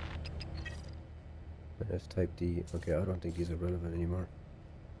 Let's type D. Okay, I don't think these are relevant anymore.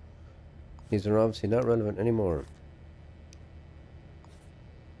 These are obviously not relevant anymore.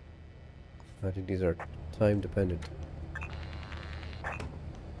 I think these are time dependent.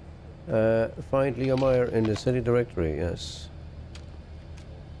 Find Leo Meyer in the city directory, yes.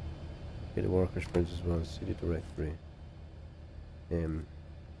 Get the workers prints as well, city directory.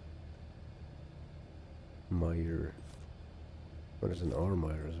 Meyer. Oh, there's an R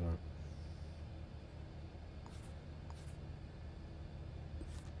Meyer as well.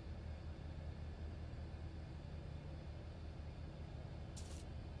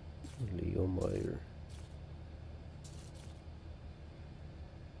 Leo Meyer.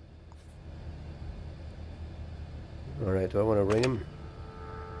 Alright, do I want to ring him?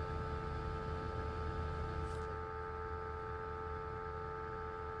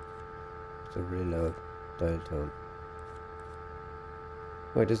 It's a really loud dial tone.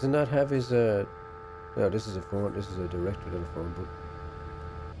 Wait, does it not have his no, this is a phone, this is a directory telephone,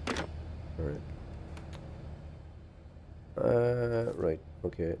 but alright. Right,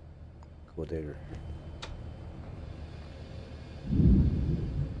 okay. Go there.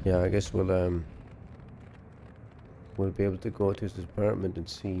 Yeah, I guess we'll we'll be able to go to his apartment and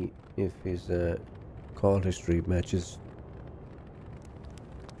see if his call history matches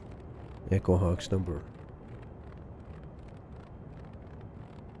Echo Hawk's number.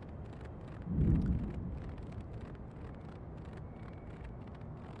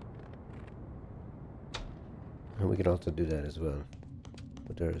 And we can also do that as well.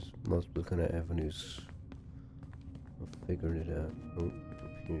 But there's multiple kind of avenues of figuring it out. Oh,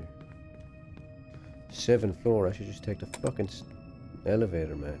 up here. 7th floor. I should just take the fucking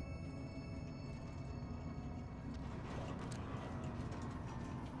elevator, man.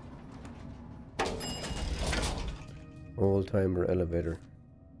 Old-timer elevator.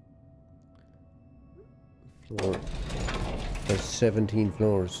 Floor. There's 17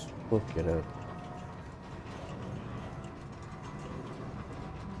 floors. Fuck it out.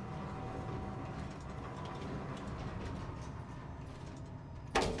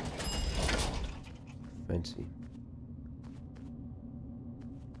 Fancy.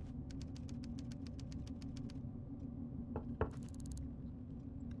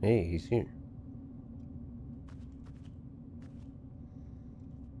 Hey, he's here.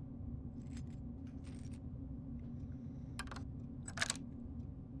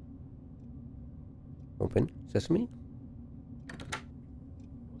 Open sesame.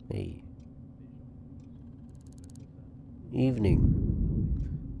 Hey. Evening.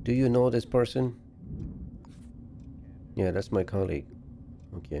 Do you know this person? Yeah, that's my colleague.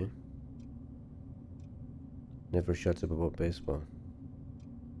 Okay. Never shuts up about baseball.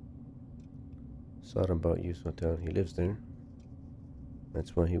 Saw him about Youth Hotel. He lives there.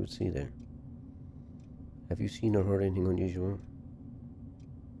 That's why he would see there. Have you seen or heard anything unusual?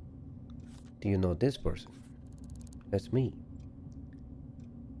 Do you know this person? That's me.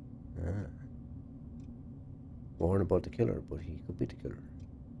 Ah. Warned about the killer, but he could be the killer.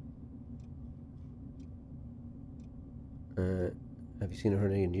 Have you seen or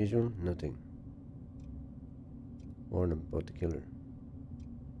heard anything unusual? Nothing. Warned him about the killer.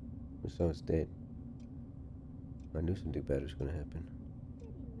 We saw his dead. I knew something bad was going to happen.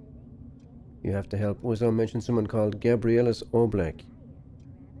 You have to help. Wizard mentioned someone called Gabrielis Oblak.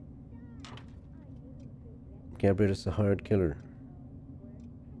 Gabrielis the hired killer.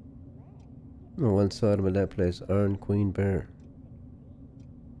 I once saw him in that place, Iron Queen Bear.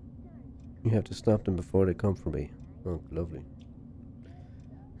 You have to stop them before they come for me. Oh, lovely.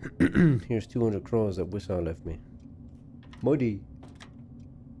 Here's 200 crows that Wissau left me. Muddy.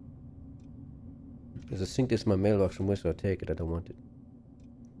 There's a sink this in my mailbox from Wissau. Take it, I don't want it.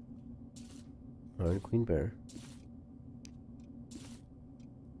 Iron Queen Bear.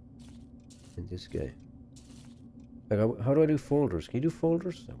 And this guy. Like, how do I do folders? Can you do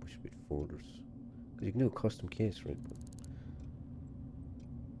folders? I wish we had folders. Because you can do a custom case, right?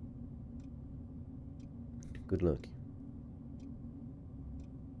 But good luck.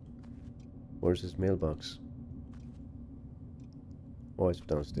 Where's his mailbox? Oh, it's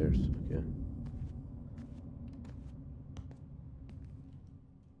downstairs. Okay.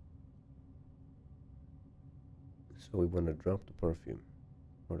 So we want to drop the perfume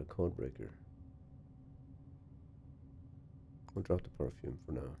or the code breaker. We'll drop the perfume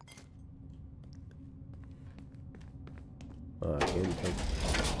for now. Again,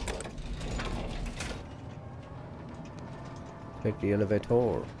 take the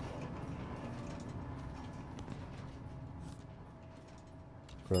elevator.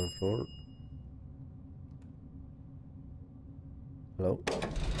 Ground floor. Hello? Okay.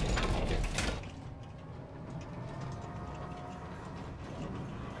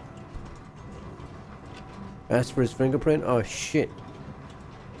 Ask for his fingerprint? Oh shit.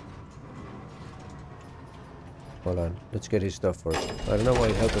 Hold on, let's get his stuff first. I don't know why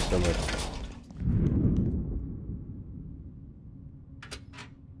he helped us so much.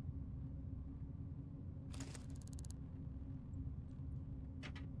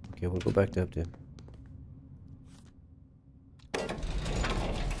 Okay, we'll go back to up there.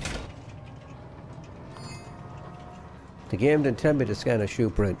 The game didn't tell me to scan a shoe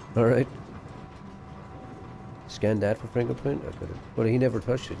print, alright? Scan that for fingerprint? I could've. But he never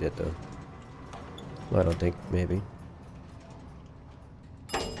touched it yet though. I don't think, maybe.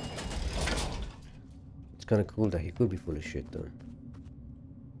 It's kinda cool that he could be full of shit though.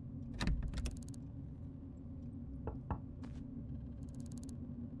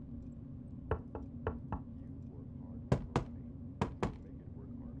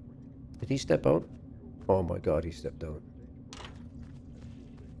 Did he step out? Oh my god, he stepped out.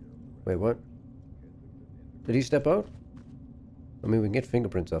 Wait, what? Did he step out? I mean, we can get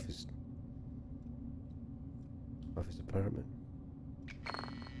fingerprints off his apartment.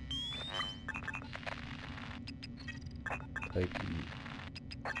 Type E.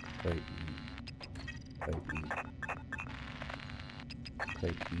 Type E. Type E.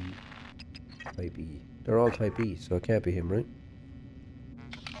 Type E. Type E. They're all type E, so it can't be him, right?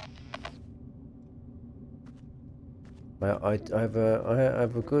 I have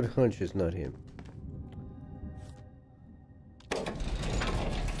a good hunch it's not him.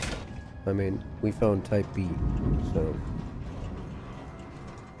 I mean, we found type B, so.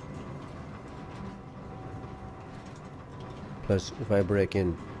 Plus, if I break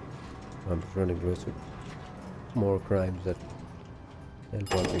in, I'm running the risk of more crimes that they'll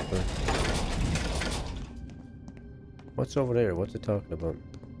want me for. What's over there? What's it talking about?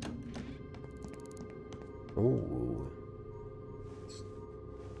 Oh.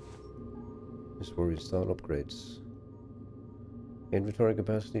 This is where we install upgrades. Inventory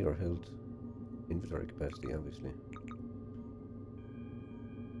capacity or health? Inventory capacity, obviously.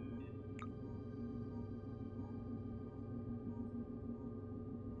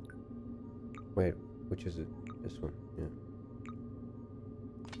 Wait, which is it? This one, yeah.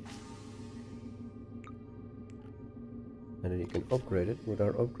 And then you can upgrade it with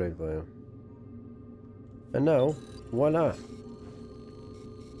our upgrade vial. And now, voila!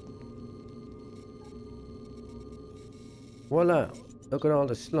 Voila! Look at all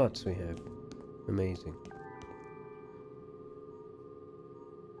the slots we have. Amazing.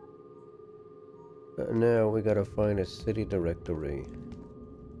 Now we gotta find a city directory.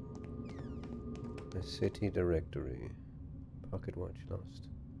 A city directory. Pocket watch lost.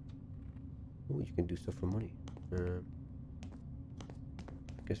 Oh, you can do stuff for money.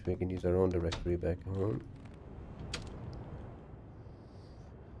 Guess we can use our own directory back home.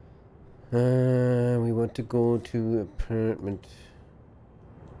 We want to go to apartment.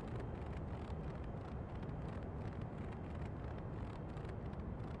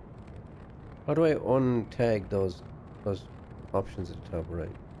 How do I untag those options at the top right?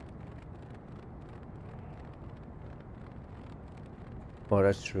 Oh,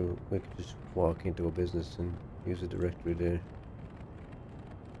 that's true. We could just walk into a business and use a directory there.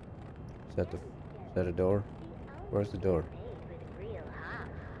 Is that a door? Where's the door?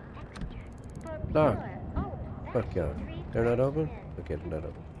 Lock. Fuck yeah. They're not open? Okay, they're not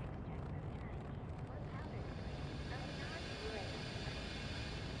open.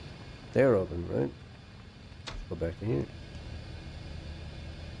 They're open, right? Go back to here.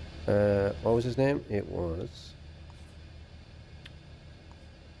 What was his name? It was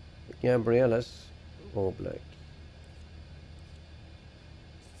Gabrielas Oblak.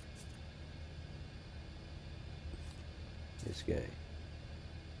 This guy.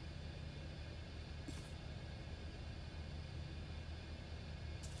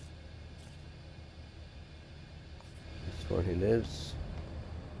 That's where he lives.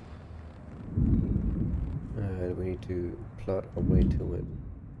 We need to plot a way to it.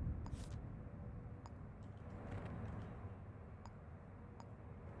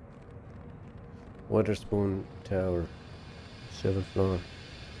 Waterspoon Tower, 7th floor.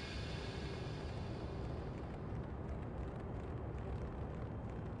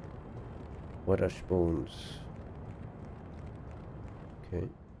 Waterspoons. Okay.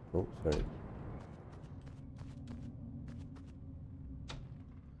 Oh, sorry.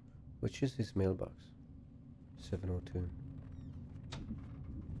 Which is his mailbox? 702.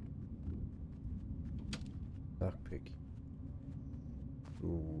 Lockpick.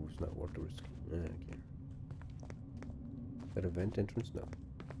 Ooh, it's not worth the risk. Okay. Is that a vent entrance? No.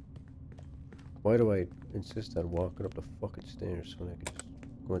 Why do I insist on walking up the fucking stairs when I can just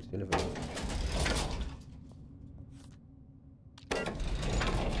go into the elevator?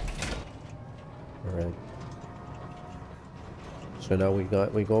 Alright. So now we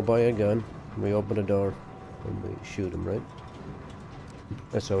go buy a gun, we open the door, and we shoot him, right?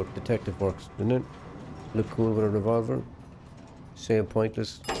 That's how a detective works, doesn't it? Look cool with a revolver, say a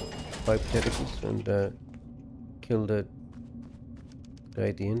pointless hypotheticals, and kill the guy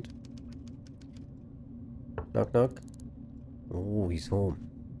at the end. Knock knock. Oh, he's home.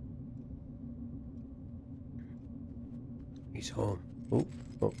 He's home. Oh,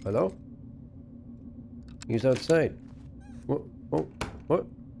 oh, hello? He's outside. What? Oh, what?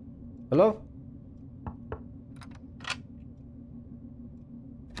 Hello?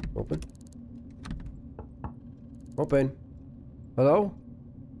 Open. Open. Hello?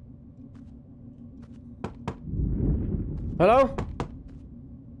 Hello?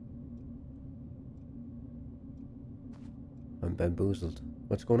 I'm bamboozled.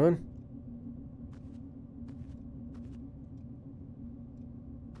 What's going on?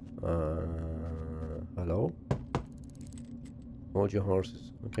 Hello? Hold your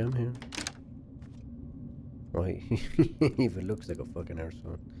horses. Okay, I'm here. Oh, he even looks like a fucking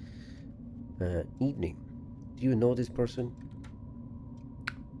arsehole. Evening. Do you know this person?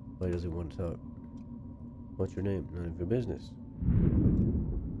 Why does he want to talk? What's your name? None of your business.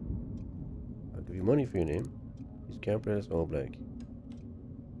 I'll give you money for your name. He's Campus all black.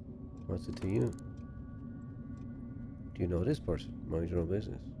 What's it to you? Do you know this person? Mind your own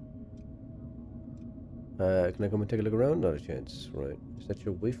business. Can I come and take a look around? Not a chance. Right. Is that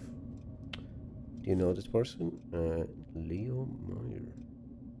your wife? Do you know this person? Leo Meyer.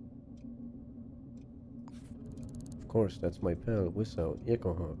 Of course, that's my pal, Wissau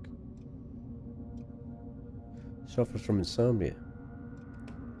Echohawk. Suffers from insomnia.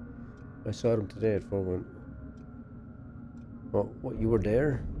 I saw him today at 4-1. Oh, what, you were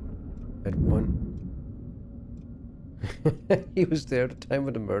there? At 1? He was there at the time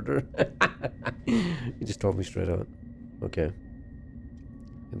of the murder. He just told me straight out. Okay.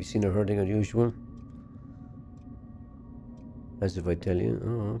 Have you seen her hurting unusual? As if I tell you.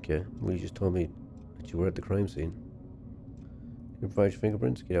 Oh, okay. Well, you just told me that you were at the crime scene. Can you provide your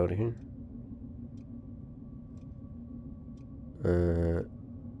fingerprints? Get out of here.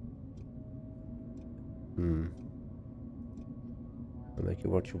 I'll make it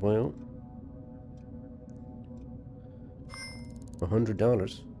worth your while.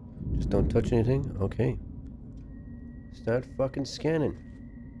 $100. Just don't touch anything? Okay. Start fucking scanning.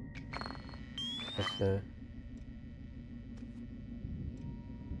 That's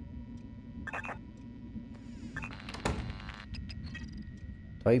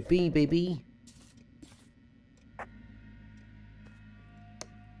Type B, baby.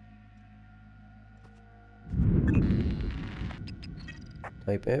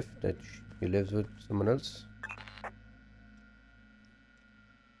 Type F, that he lives with someone else.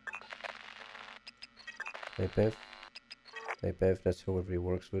 Type F. Type F, that's whoever he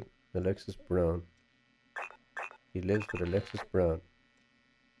works with. Alexis Brown. He lives with Alexis Brown.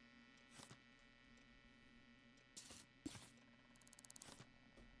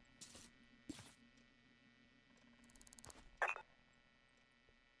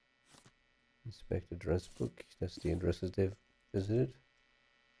 Inspect address book. That's the addresses they've visited.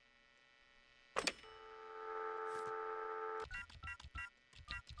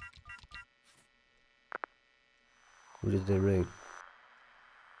 Who did they ring?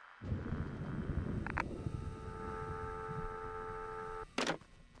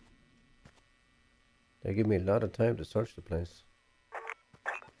 They give me a lot of time to search the place.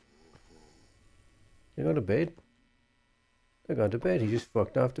 They go to bed? They gone to bed. He just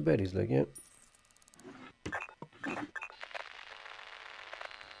fucked off to bed. He's like, yeah.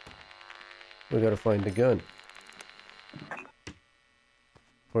 We gotta find the gun.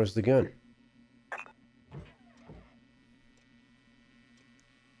 Where's the gun?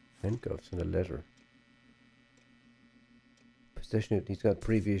 Handcuffs and a letter. Possession of... He's got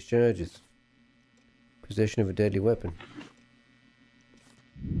previous charges. Possession of a deadly weapon.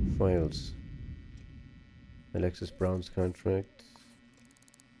 Files. Alexis Brown's contract.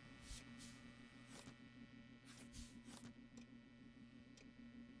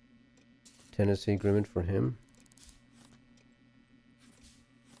 Tenancy agreement for him.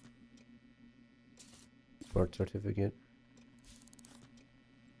 Birth certificate.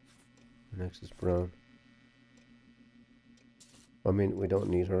 Alexis Brown. I mean, we don't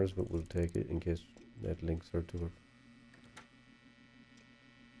need hers, but we'll take it in case that links her to her.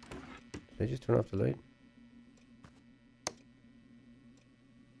 Did I just turn off the light?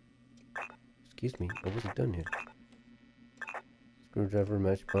 Excuse me, I wasn't done yet. Screwdriver,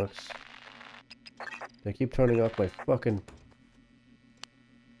 matchbox. They keep turning off my fucking...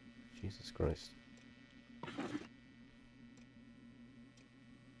 Jesus Christ.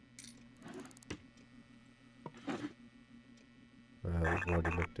 We've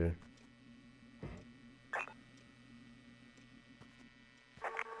already looked there.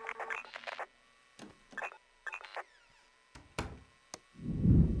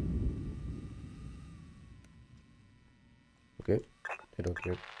 Okay, they don't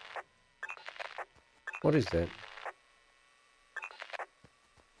care. What is that?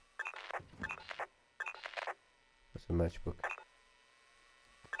 That's a matchbook.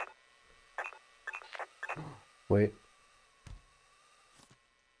 Wait.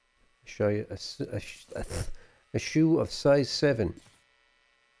 Show you a shoe of size 7.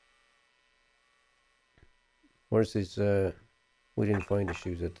 Where's his, we didn't find the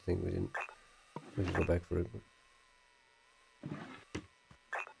shoes at the thing, we didn't go back for it. But.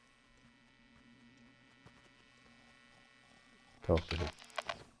 Talk to him.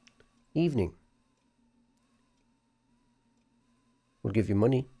 Evening. We'll give you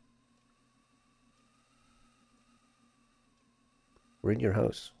money. We're in your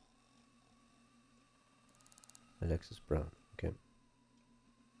house. Alexis Brown. Okay. Do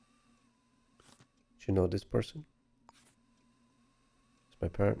you know this person? It's my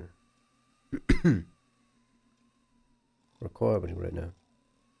partner. We're cohabiting right now.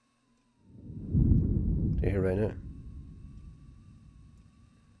 They're here right now.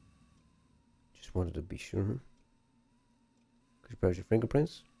 Just wanted to be sure. Could you provide your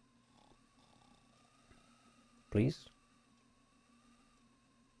fingerprints? Please?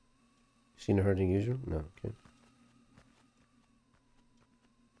 Seen or heard anything usual? No, okay.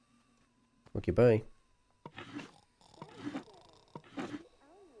 Okay, bye.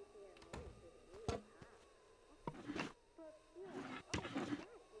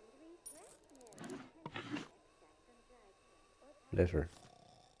 Letter.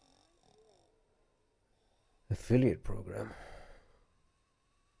 Affiliate program.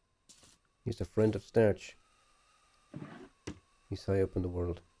 He's a friend of Starch. He's high up in the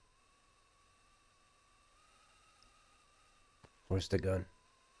world. Where's the gun?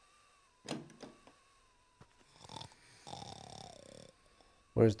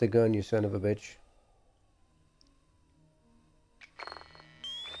 Where's the gun, you son of a bitch?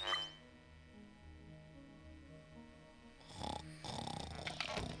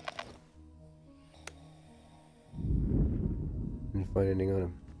 Didn't find anything on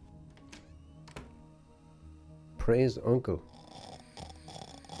him. Praise uncle.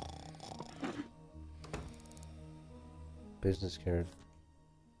 Business card.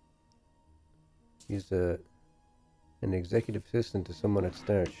 He's an executive assistant to someone at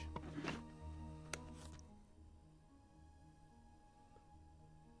Starch.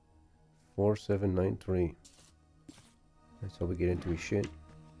 $4793. That's how we get into his shit.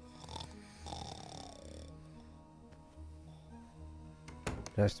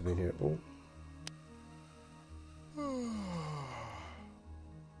 It has to be in here. Oh.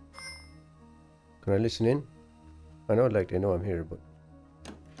 Can I listen in? I know, like, they know I'm here, but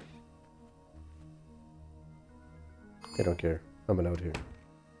they don't care. I'm allowed here.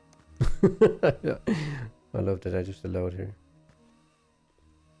 I love that I just allowed here.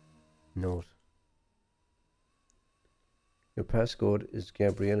 Note. Your passcode is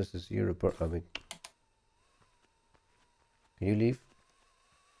Gabrielis' year of birth. I mean, can you leave?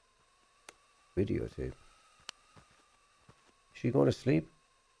 Videotape. Is she going to sleep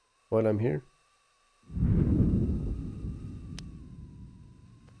while I'm here?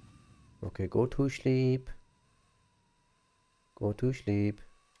 Okay, go to sleep. Go to sleep.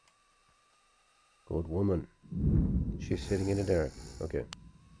 Good woman. She's sitting in the dark. Okay.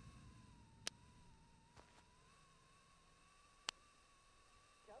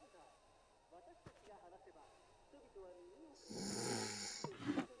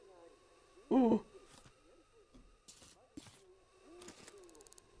 Ooh.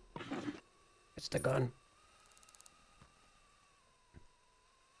 It's the gun.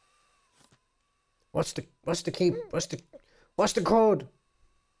 What's the key? What's the code?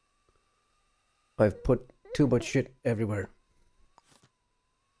 I've put too much shit everywhere.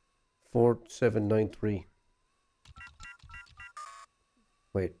 4793.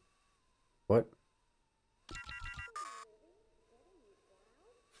 Wait. What?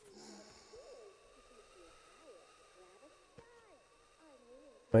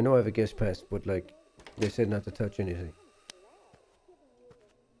 I know I have a guest pass, but like, they said not to touch anything.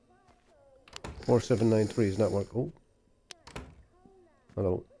 4793 is not working. Oh.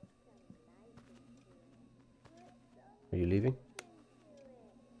 Hello. Are you leaving?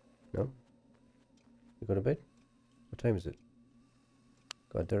 No? You go to bed? What time is it?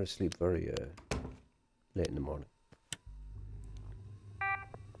 God, they're asleep very late in the morning.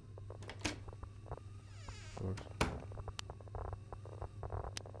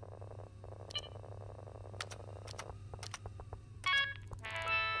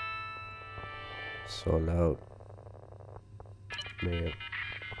 So loud. Man.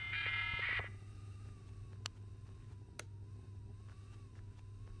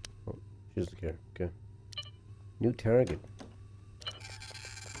 Oh, she doesn't care. Okay. New target.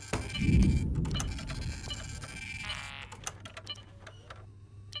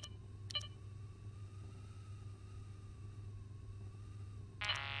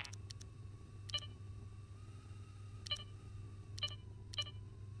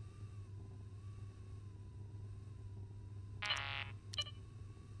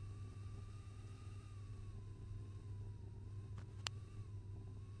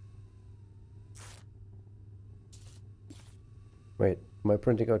 Wait, am I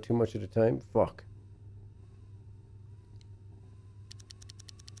printing out too much at a time? Fuck.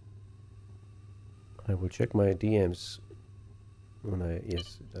 I will check my DMs When I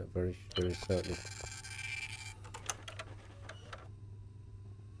yes, very very certainly.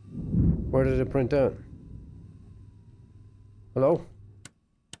 Where did it print out? Hello?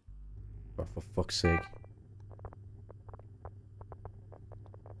 Oh, for fuck's sake!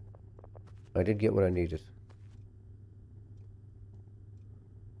 I did get what I needed.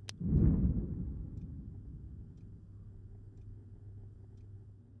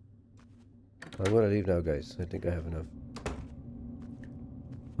 I'm gonna leave now, guys. I think I have enough.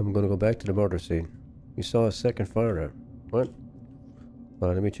 I'm gonna go back to the murder scene. You saw a second firearm. What?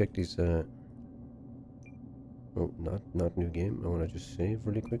 Well, let me check these. Oh, not new game. I wanna just save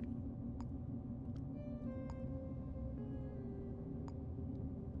really quick.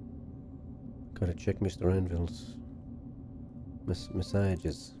 Gotta check Mr. Anvil's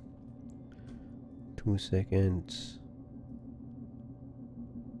messages. 2 seconds.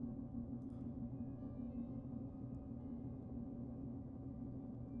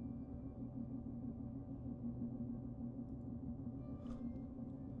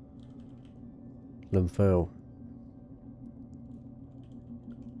 Limphao.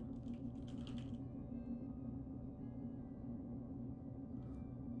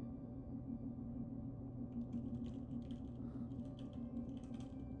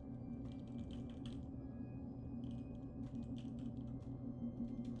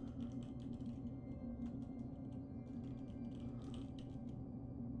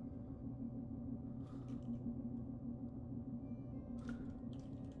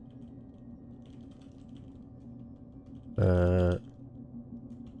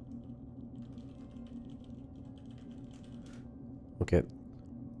 Okay.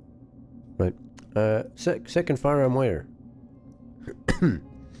 Right. Second firearm where?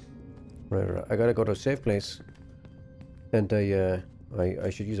 Right. I gotta go to a safe place. And I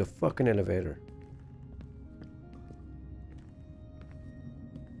should use a fucking elevator.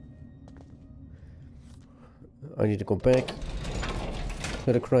 I need to go back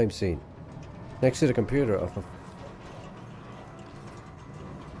to the crime scene. Next to the computer. Oh,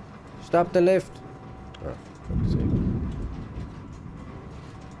 stop the lift! Oh, for fuck's sake.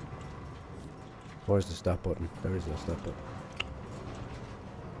 Where's the stop button? There is no stop button.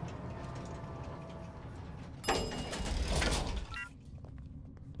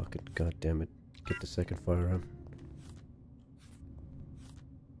 Fuck it, god damn it. Get the second firearm.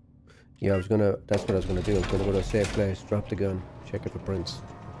 Yeah, that's what I was gonna do. I was gonna go to a safe place, drop the gun, check it for prints.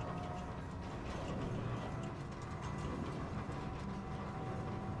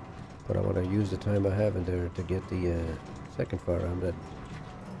 But I want to use the time I have in there to get the second firearm that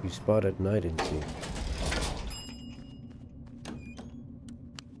you spotted and I didn't see.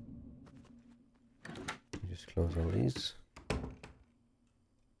 Just close all these.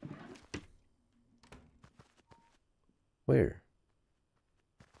 Where?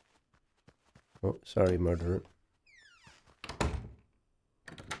 Oh, sorry, murderer.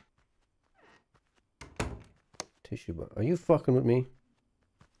 Tissue box. Are you fucking with me?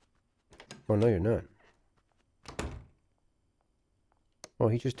 Oh, no, you're not. Oh,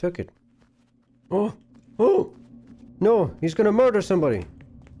 he just took it. Oh! Oh! No, he's gonna murder somebody.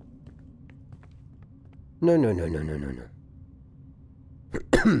 No, no, no, no, no, no, no.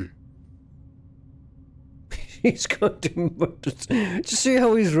 He's going to murder... Just see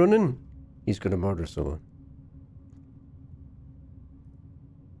how he's running? He's gonna murder someone.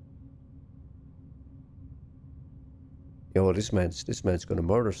 Yo, this man's gonna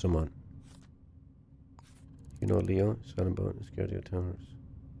murder someone. You know Leo, Silent Boat, and Scaredy Towers.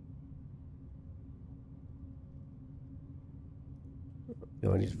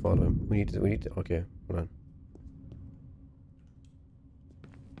 Yo, I need to follow him. We need to, okay, hold on.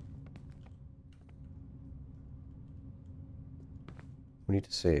 We need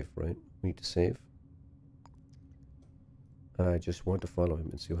to save, right? We need to save. And I just want to follow him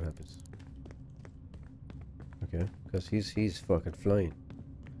and see what happens. Okay, because he's fucking flying.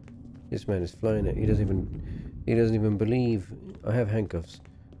 This man is flying. He doesn't even believe. I have handcuffs,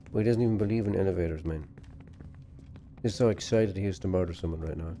 but he doesn't even believe in elevators, man. He's so excited he is to murder someone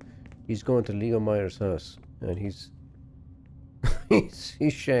right now. He's going to Leo Meyer's house, and he's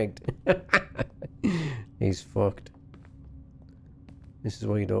he's shagged. He's fucked. This is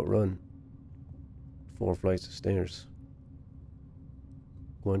why you don't run 4 flights of stairs.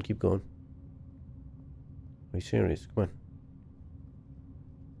 Go on, keep going. Are you serious? Come on.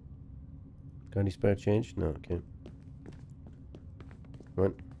 Got any spare change? No, okay. Come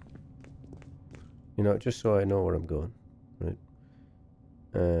on. You know, just so I know where I'm going, right?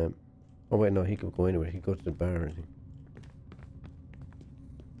 Oh wait, no, he could go anywhere. He could go to the bar or anything.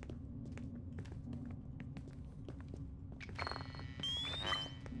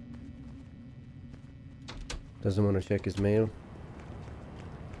 Doesn't want to check his mail.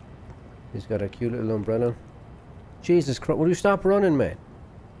 He's got a cute little umbrella. Jesus Christ, will you stop running, man?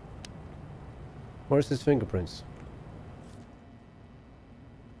 Where's his fingerprints?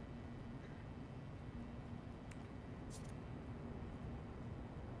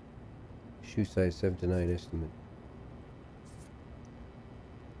 Shoe size 79 estimate.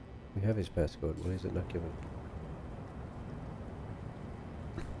 We have his passcode. Why is it not given?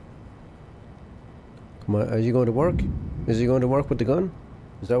 Come on, is he going to work? Is he going to work with the gun?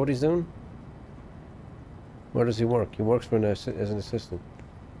 Is that what he's doing? Where does he work? He works for as an assistant.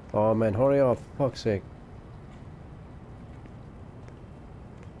 Oh man, hurry up, for fuck's sake.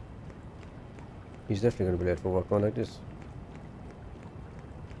 He's definitely going to be late for work on like this.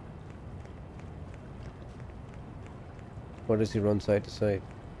 Why does he run side to side?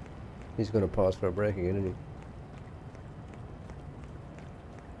 He's going to pause for a break again,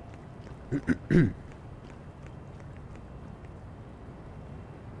 isn't he?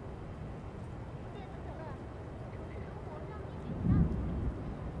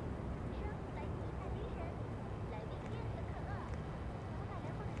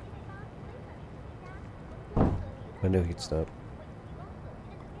 I knew he'd stop.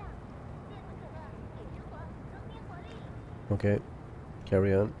 Okay,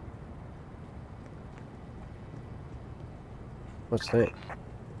 carry on. What's that?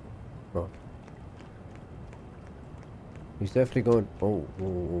 Oh. He's definitely going... Oh, whoa,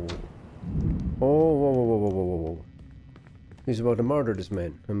 whoa, whoa. Oh, whoa, whoa, whoa, whoa, whoa, whoa. He's about to murder this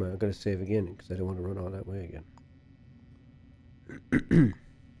man. I'm gonna save again, because I don't want to run all that way again.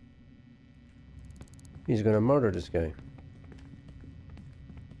 He's gonna murder this guy.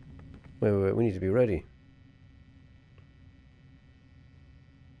 Wait, wait, wait, we need to be ready.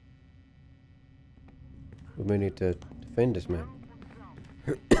 We may need to defend this man.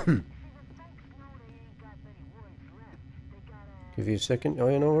 Give you a second. Oh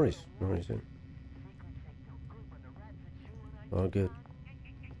yeah, no worries. No worries then. All good.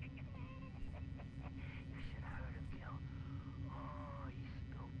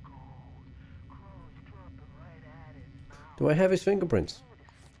 Do I have his fingerprints?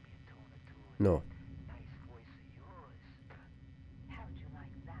 No.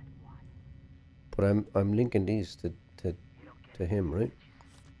 But I'm linking these to him, right?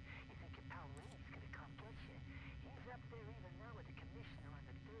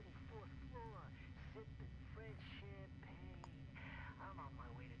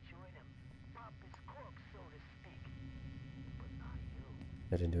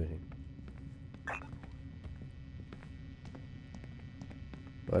 I didn't do anything.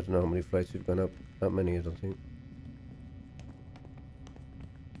 I don't know how many flights we've gone up. Not many, I don't think.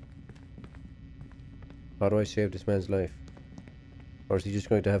 How do I save this man's life? Or is he just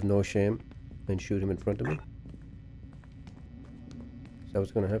going to have no shame and shoot him in front of me? Is that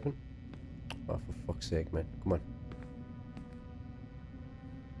what's going to happen? Oh, for fuck's sake, man. Come on.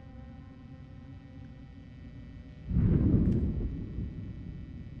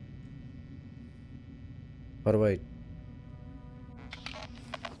 How do I...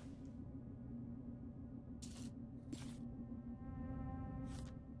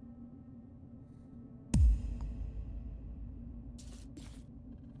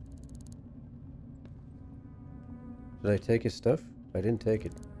 Did I take his stuff? I didn't take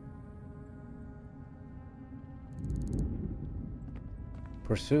it.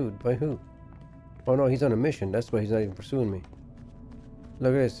 Pursued? By who? Oh no, he's on a mission. That's why he's not even pursuing me.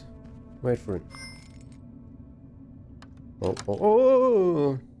 Look at this. Wait for it. Oh, oh,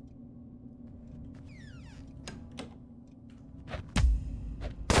 oh!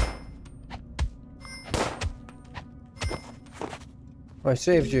 I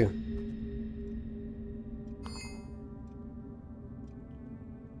saved you.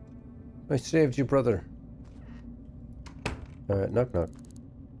 I saved you, brother. Knock knock.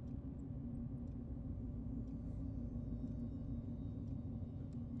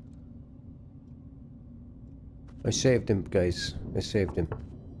 I saved him, guys. I saved him.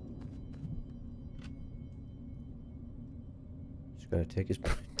 Just gotta take his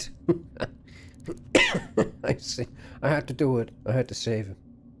point. I see. I had to do it. I had to save him.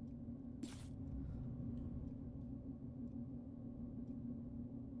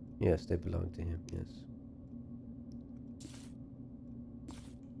 Yes, they belong to him, yes.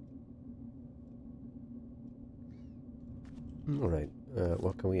 Alright,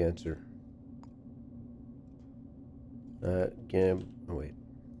 what can we answer? Oh wait.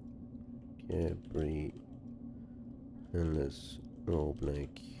 Gabri Endless roll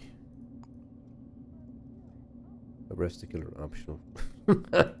blank. Arrest the killer optional.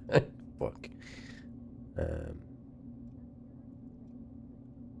 Fuck. Um,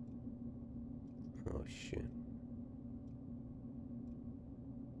 oh shit.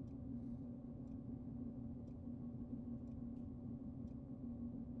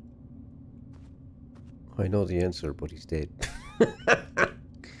 I know the answer, but he's dead.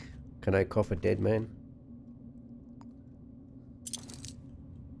 Can I cuff a dead man?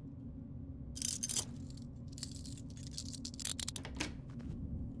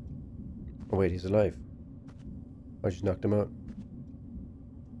 Oh wait, he's alive. I just knocked him out.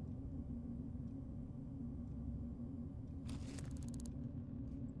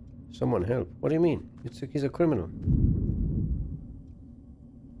 Someone help. What do you mean? It's like he's a criminal.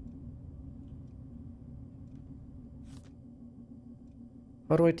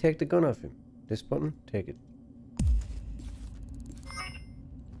 How do I take the gun off him? This button? Take it.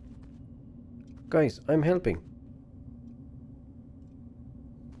 Guys, I'm helping.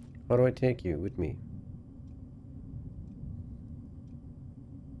 How do I take you with me?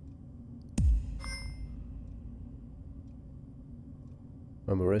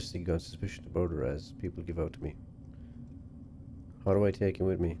 I'm arresting you on suspicion of murder as people give out to me. How do I take him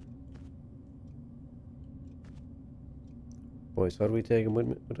with me? Boys, how do we take him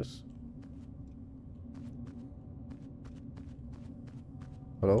with us?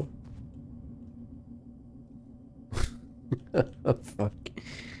 Hello? Oh, fuck.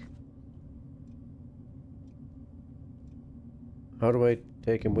 How do I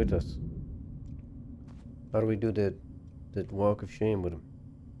take him with us? How do we do that walk of shame with him?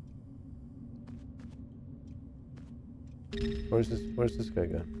 Where's this guy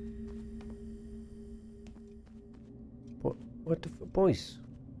gone? What the boys?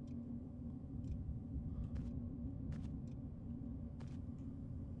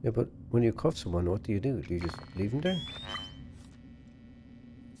 Yeah, but when you cuff someone, what do? Do you just leave him there?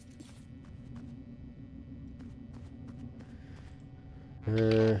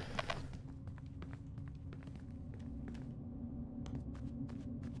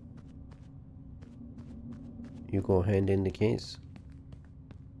 You go hand in the case.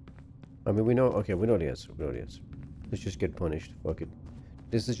 I mean, we know. Okay, we know the answer. We know the answer. Let's just get punished. Fuck it.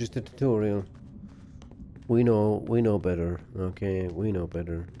 This is just a tutorial. We know better. Okay, we know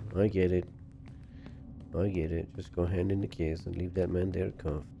better. I get it. I get it. Just go hand in the case and leave that man there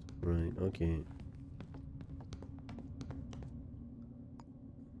cuffed. Right, okay.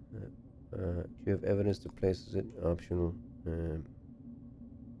 Do you have evidence that places it optional?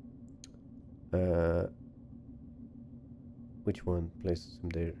 Which one places him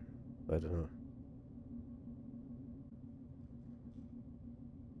there? I don't know.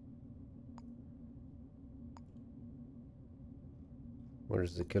 Where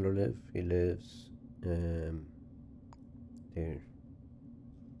does the killer live? He lives there.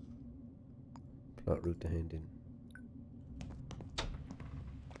 Plot route to hand in.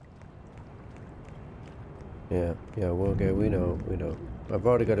 Yeah, well, okay, we know. I've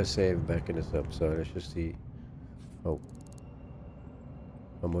already got a save backing this up, so let's just see how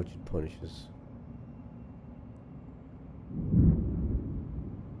much it punishes.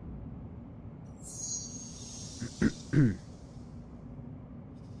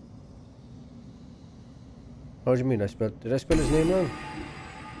 How do you mean? Did I spell his name wrong?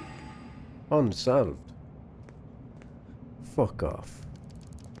 Unsolved. Fuck off.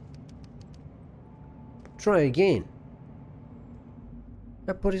 Try again.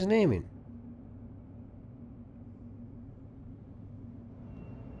 I put his name in.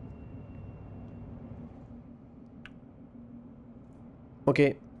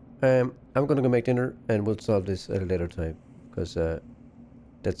 Okay, I'm gonna go make dinner and we'll solve this at a later time, because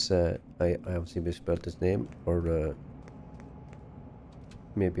that's I obviously misspelled his name, or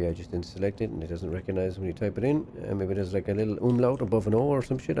maybe I just didn't select it and it doesn't recognize when you type it in, and maybe there's like a little umlaut above an O or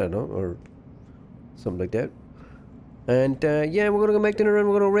some shit, I don't know, or something like that. And yeah, we're gonna go make dinner and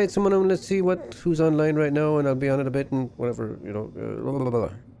we're gonna raid someone and let's see who's online right now, and I'll be on it a bit and whatever, you know. Blah, blah,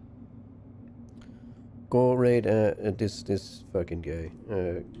 blah. Go raid this fucking guy.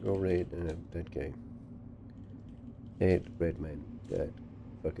 Go raid that guy. Hey, red man. That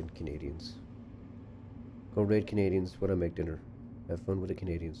fucking Canadians. Go raid Canadians when I make dinner. Have fun with the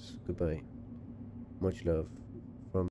Canadians. Goodbye. Much love.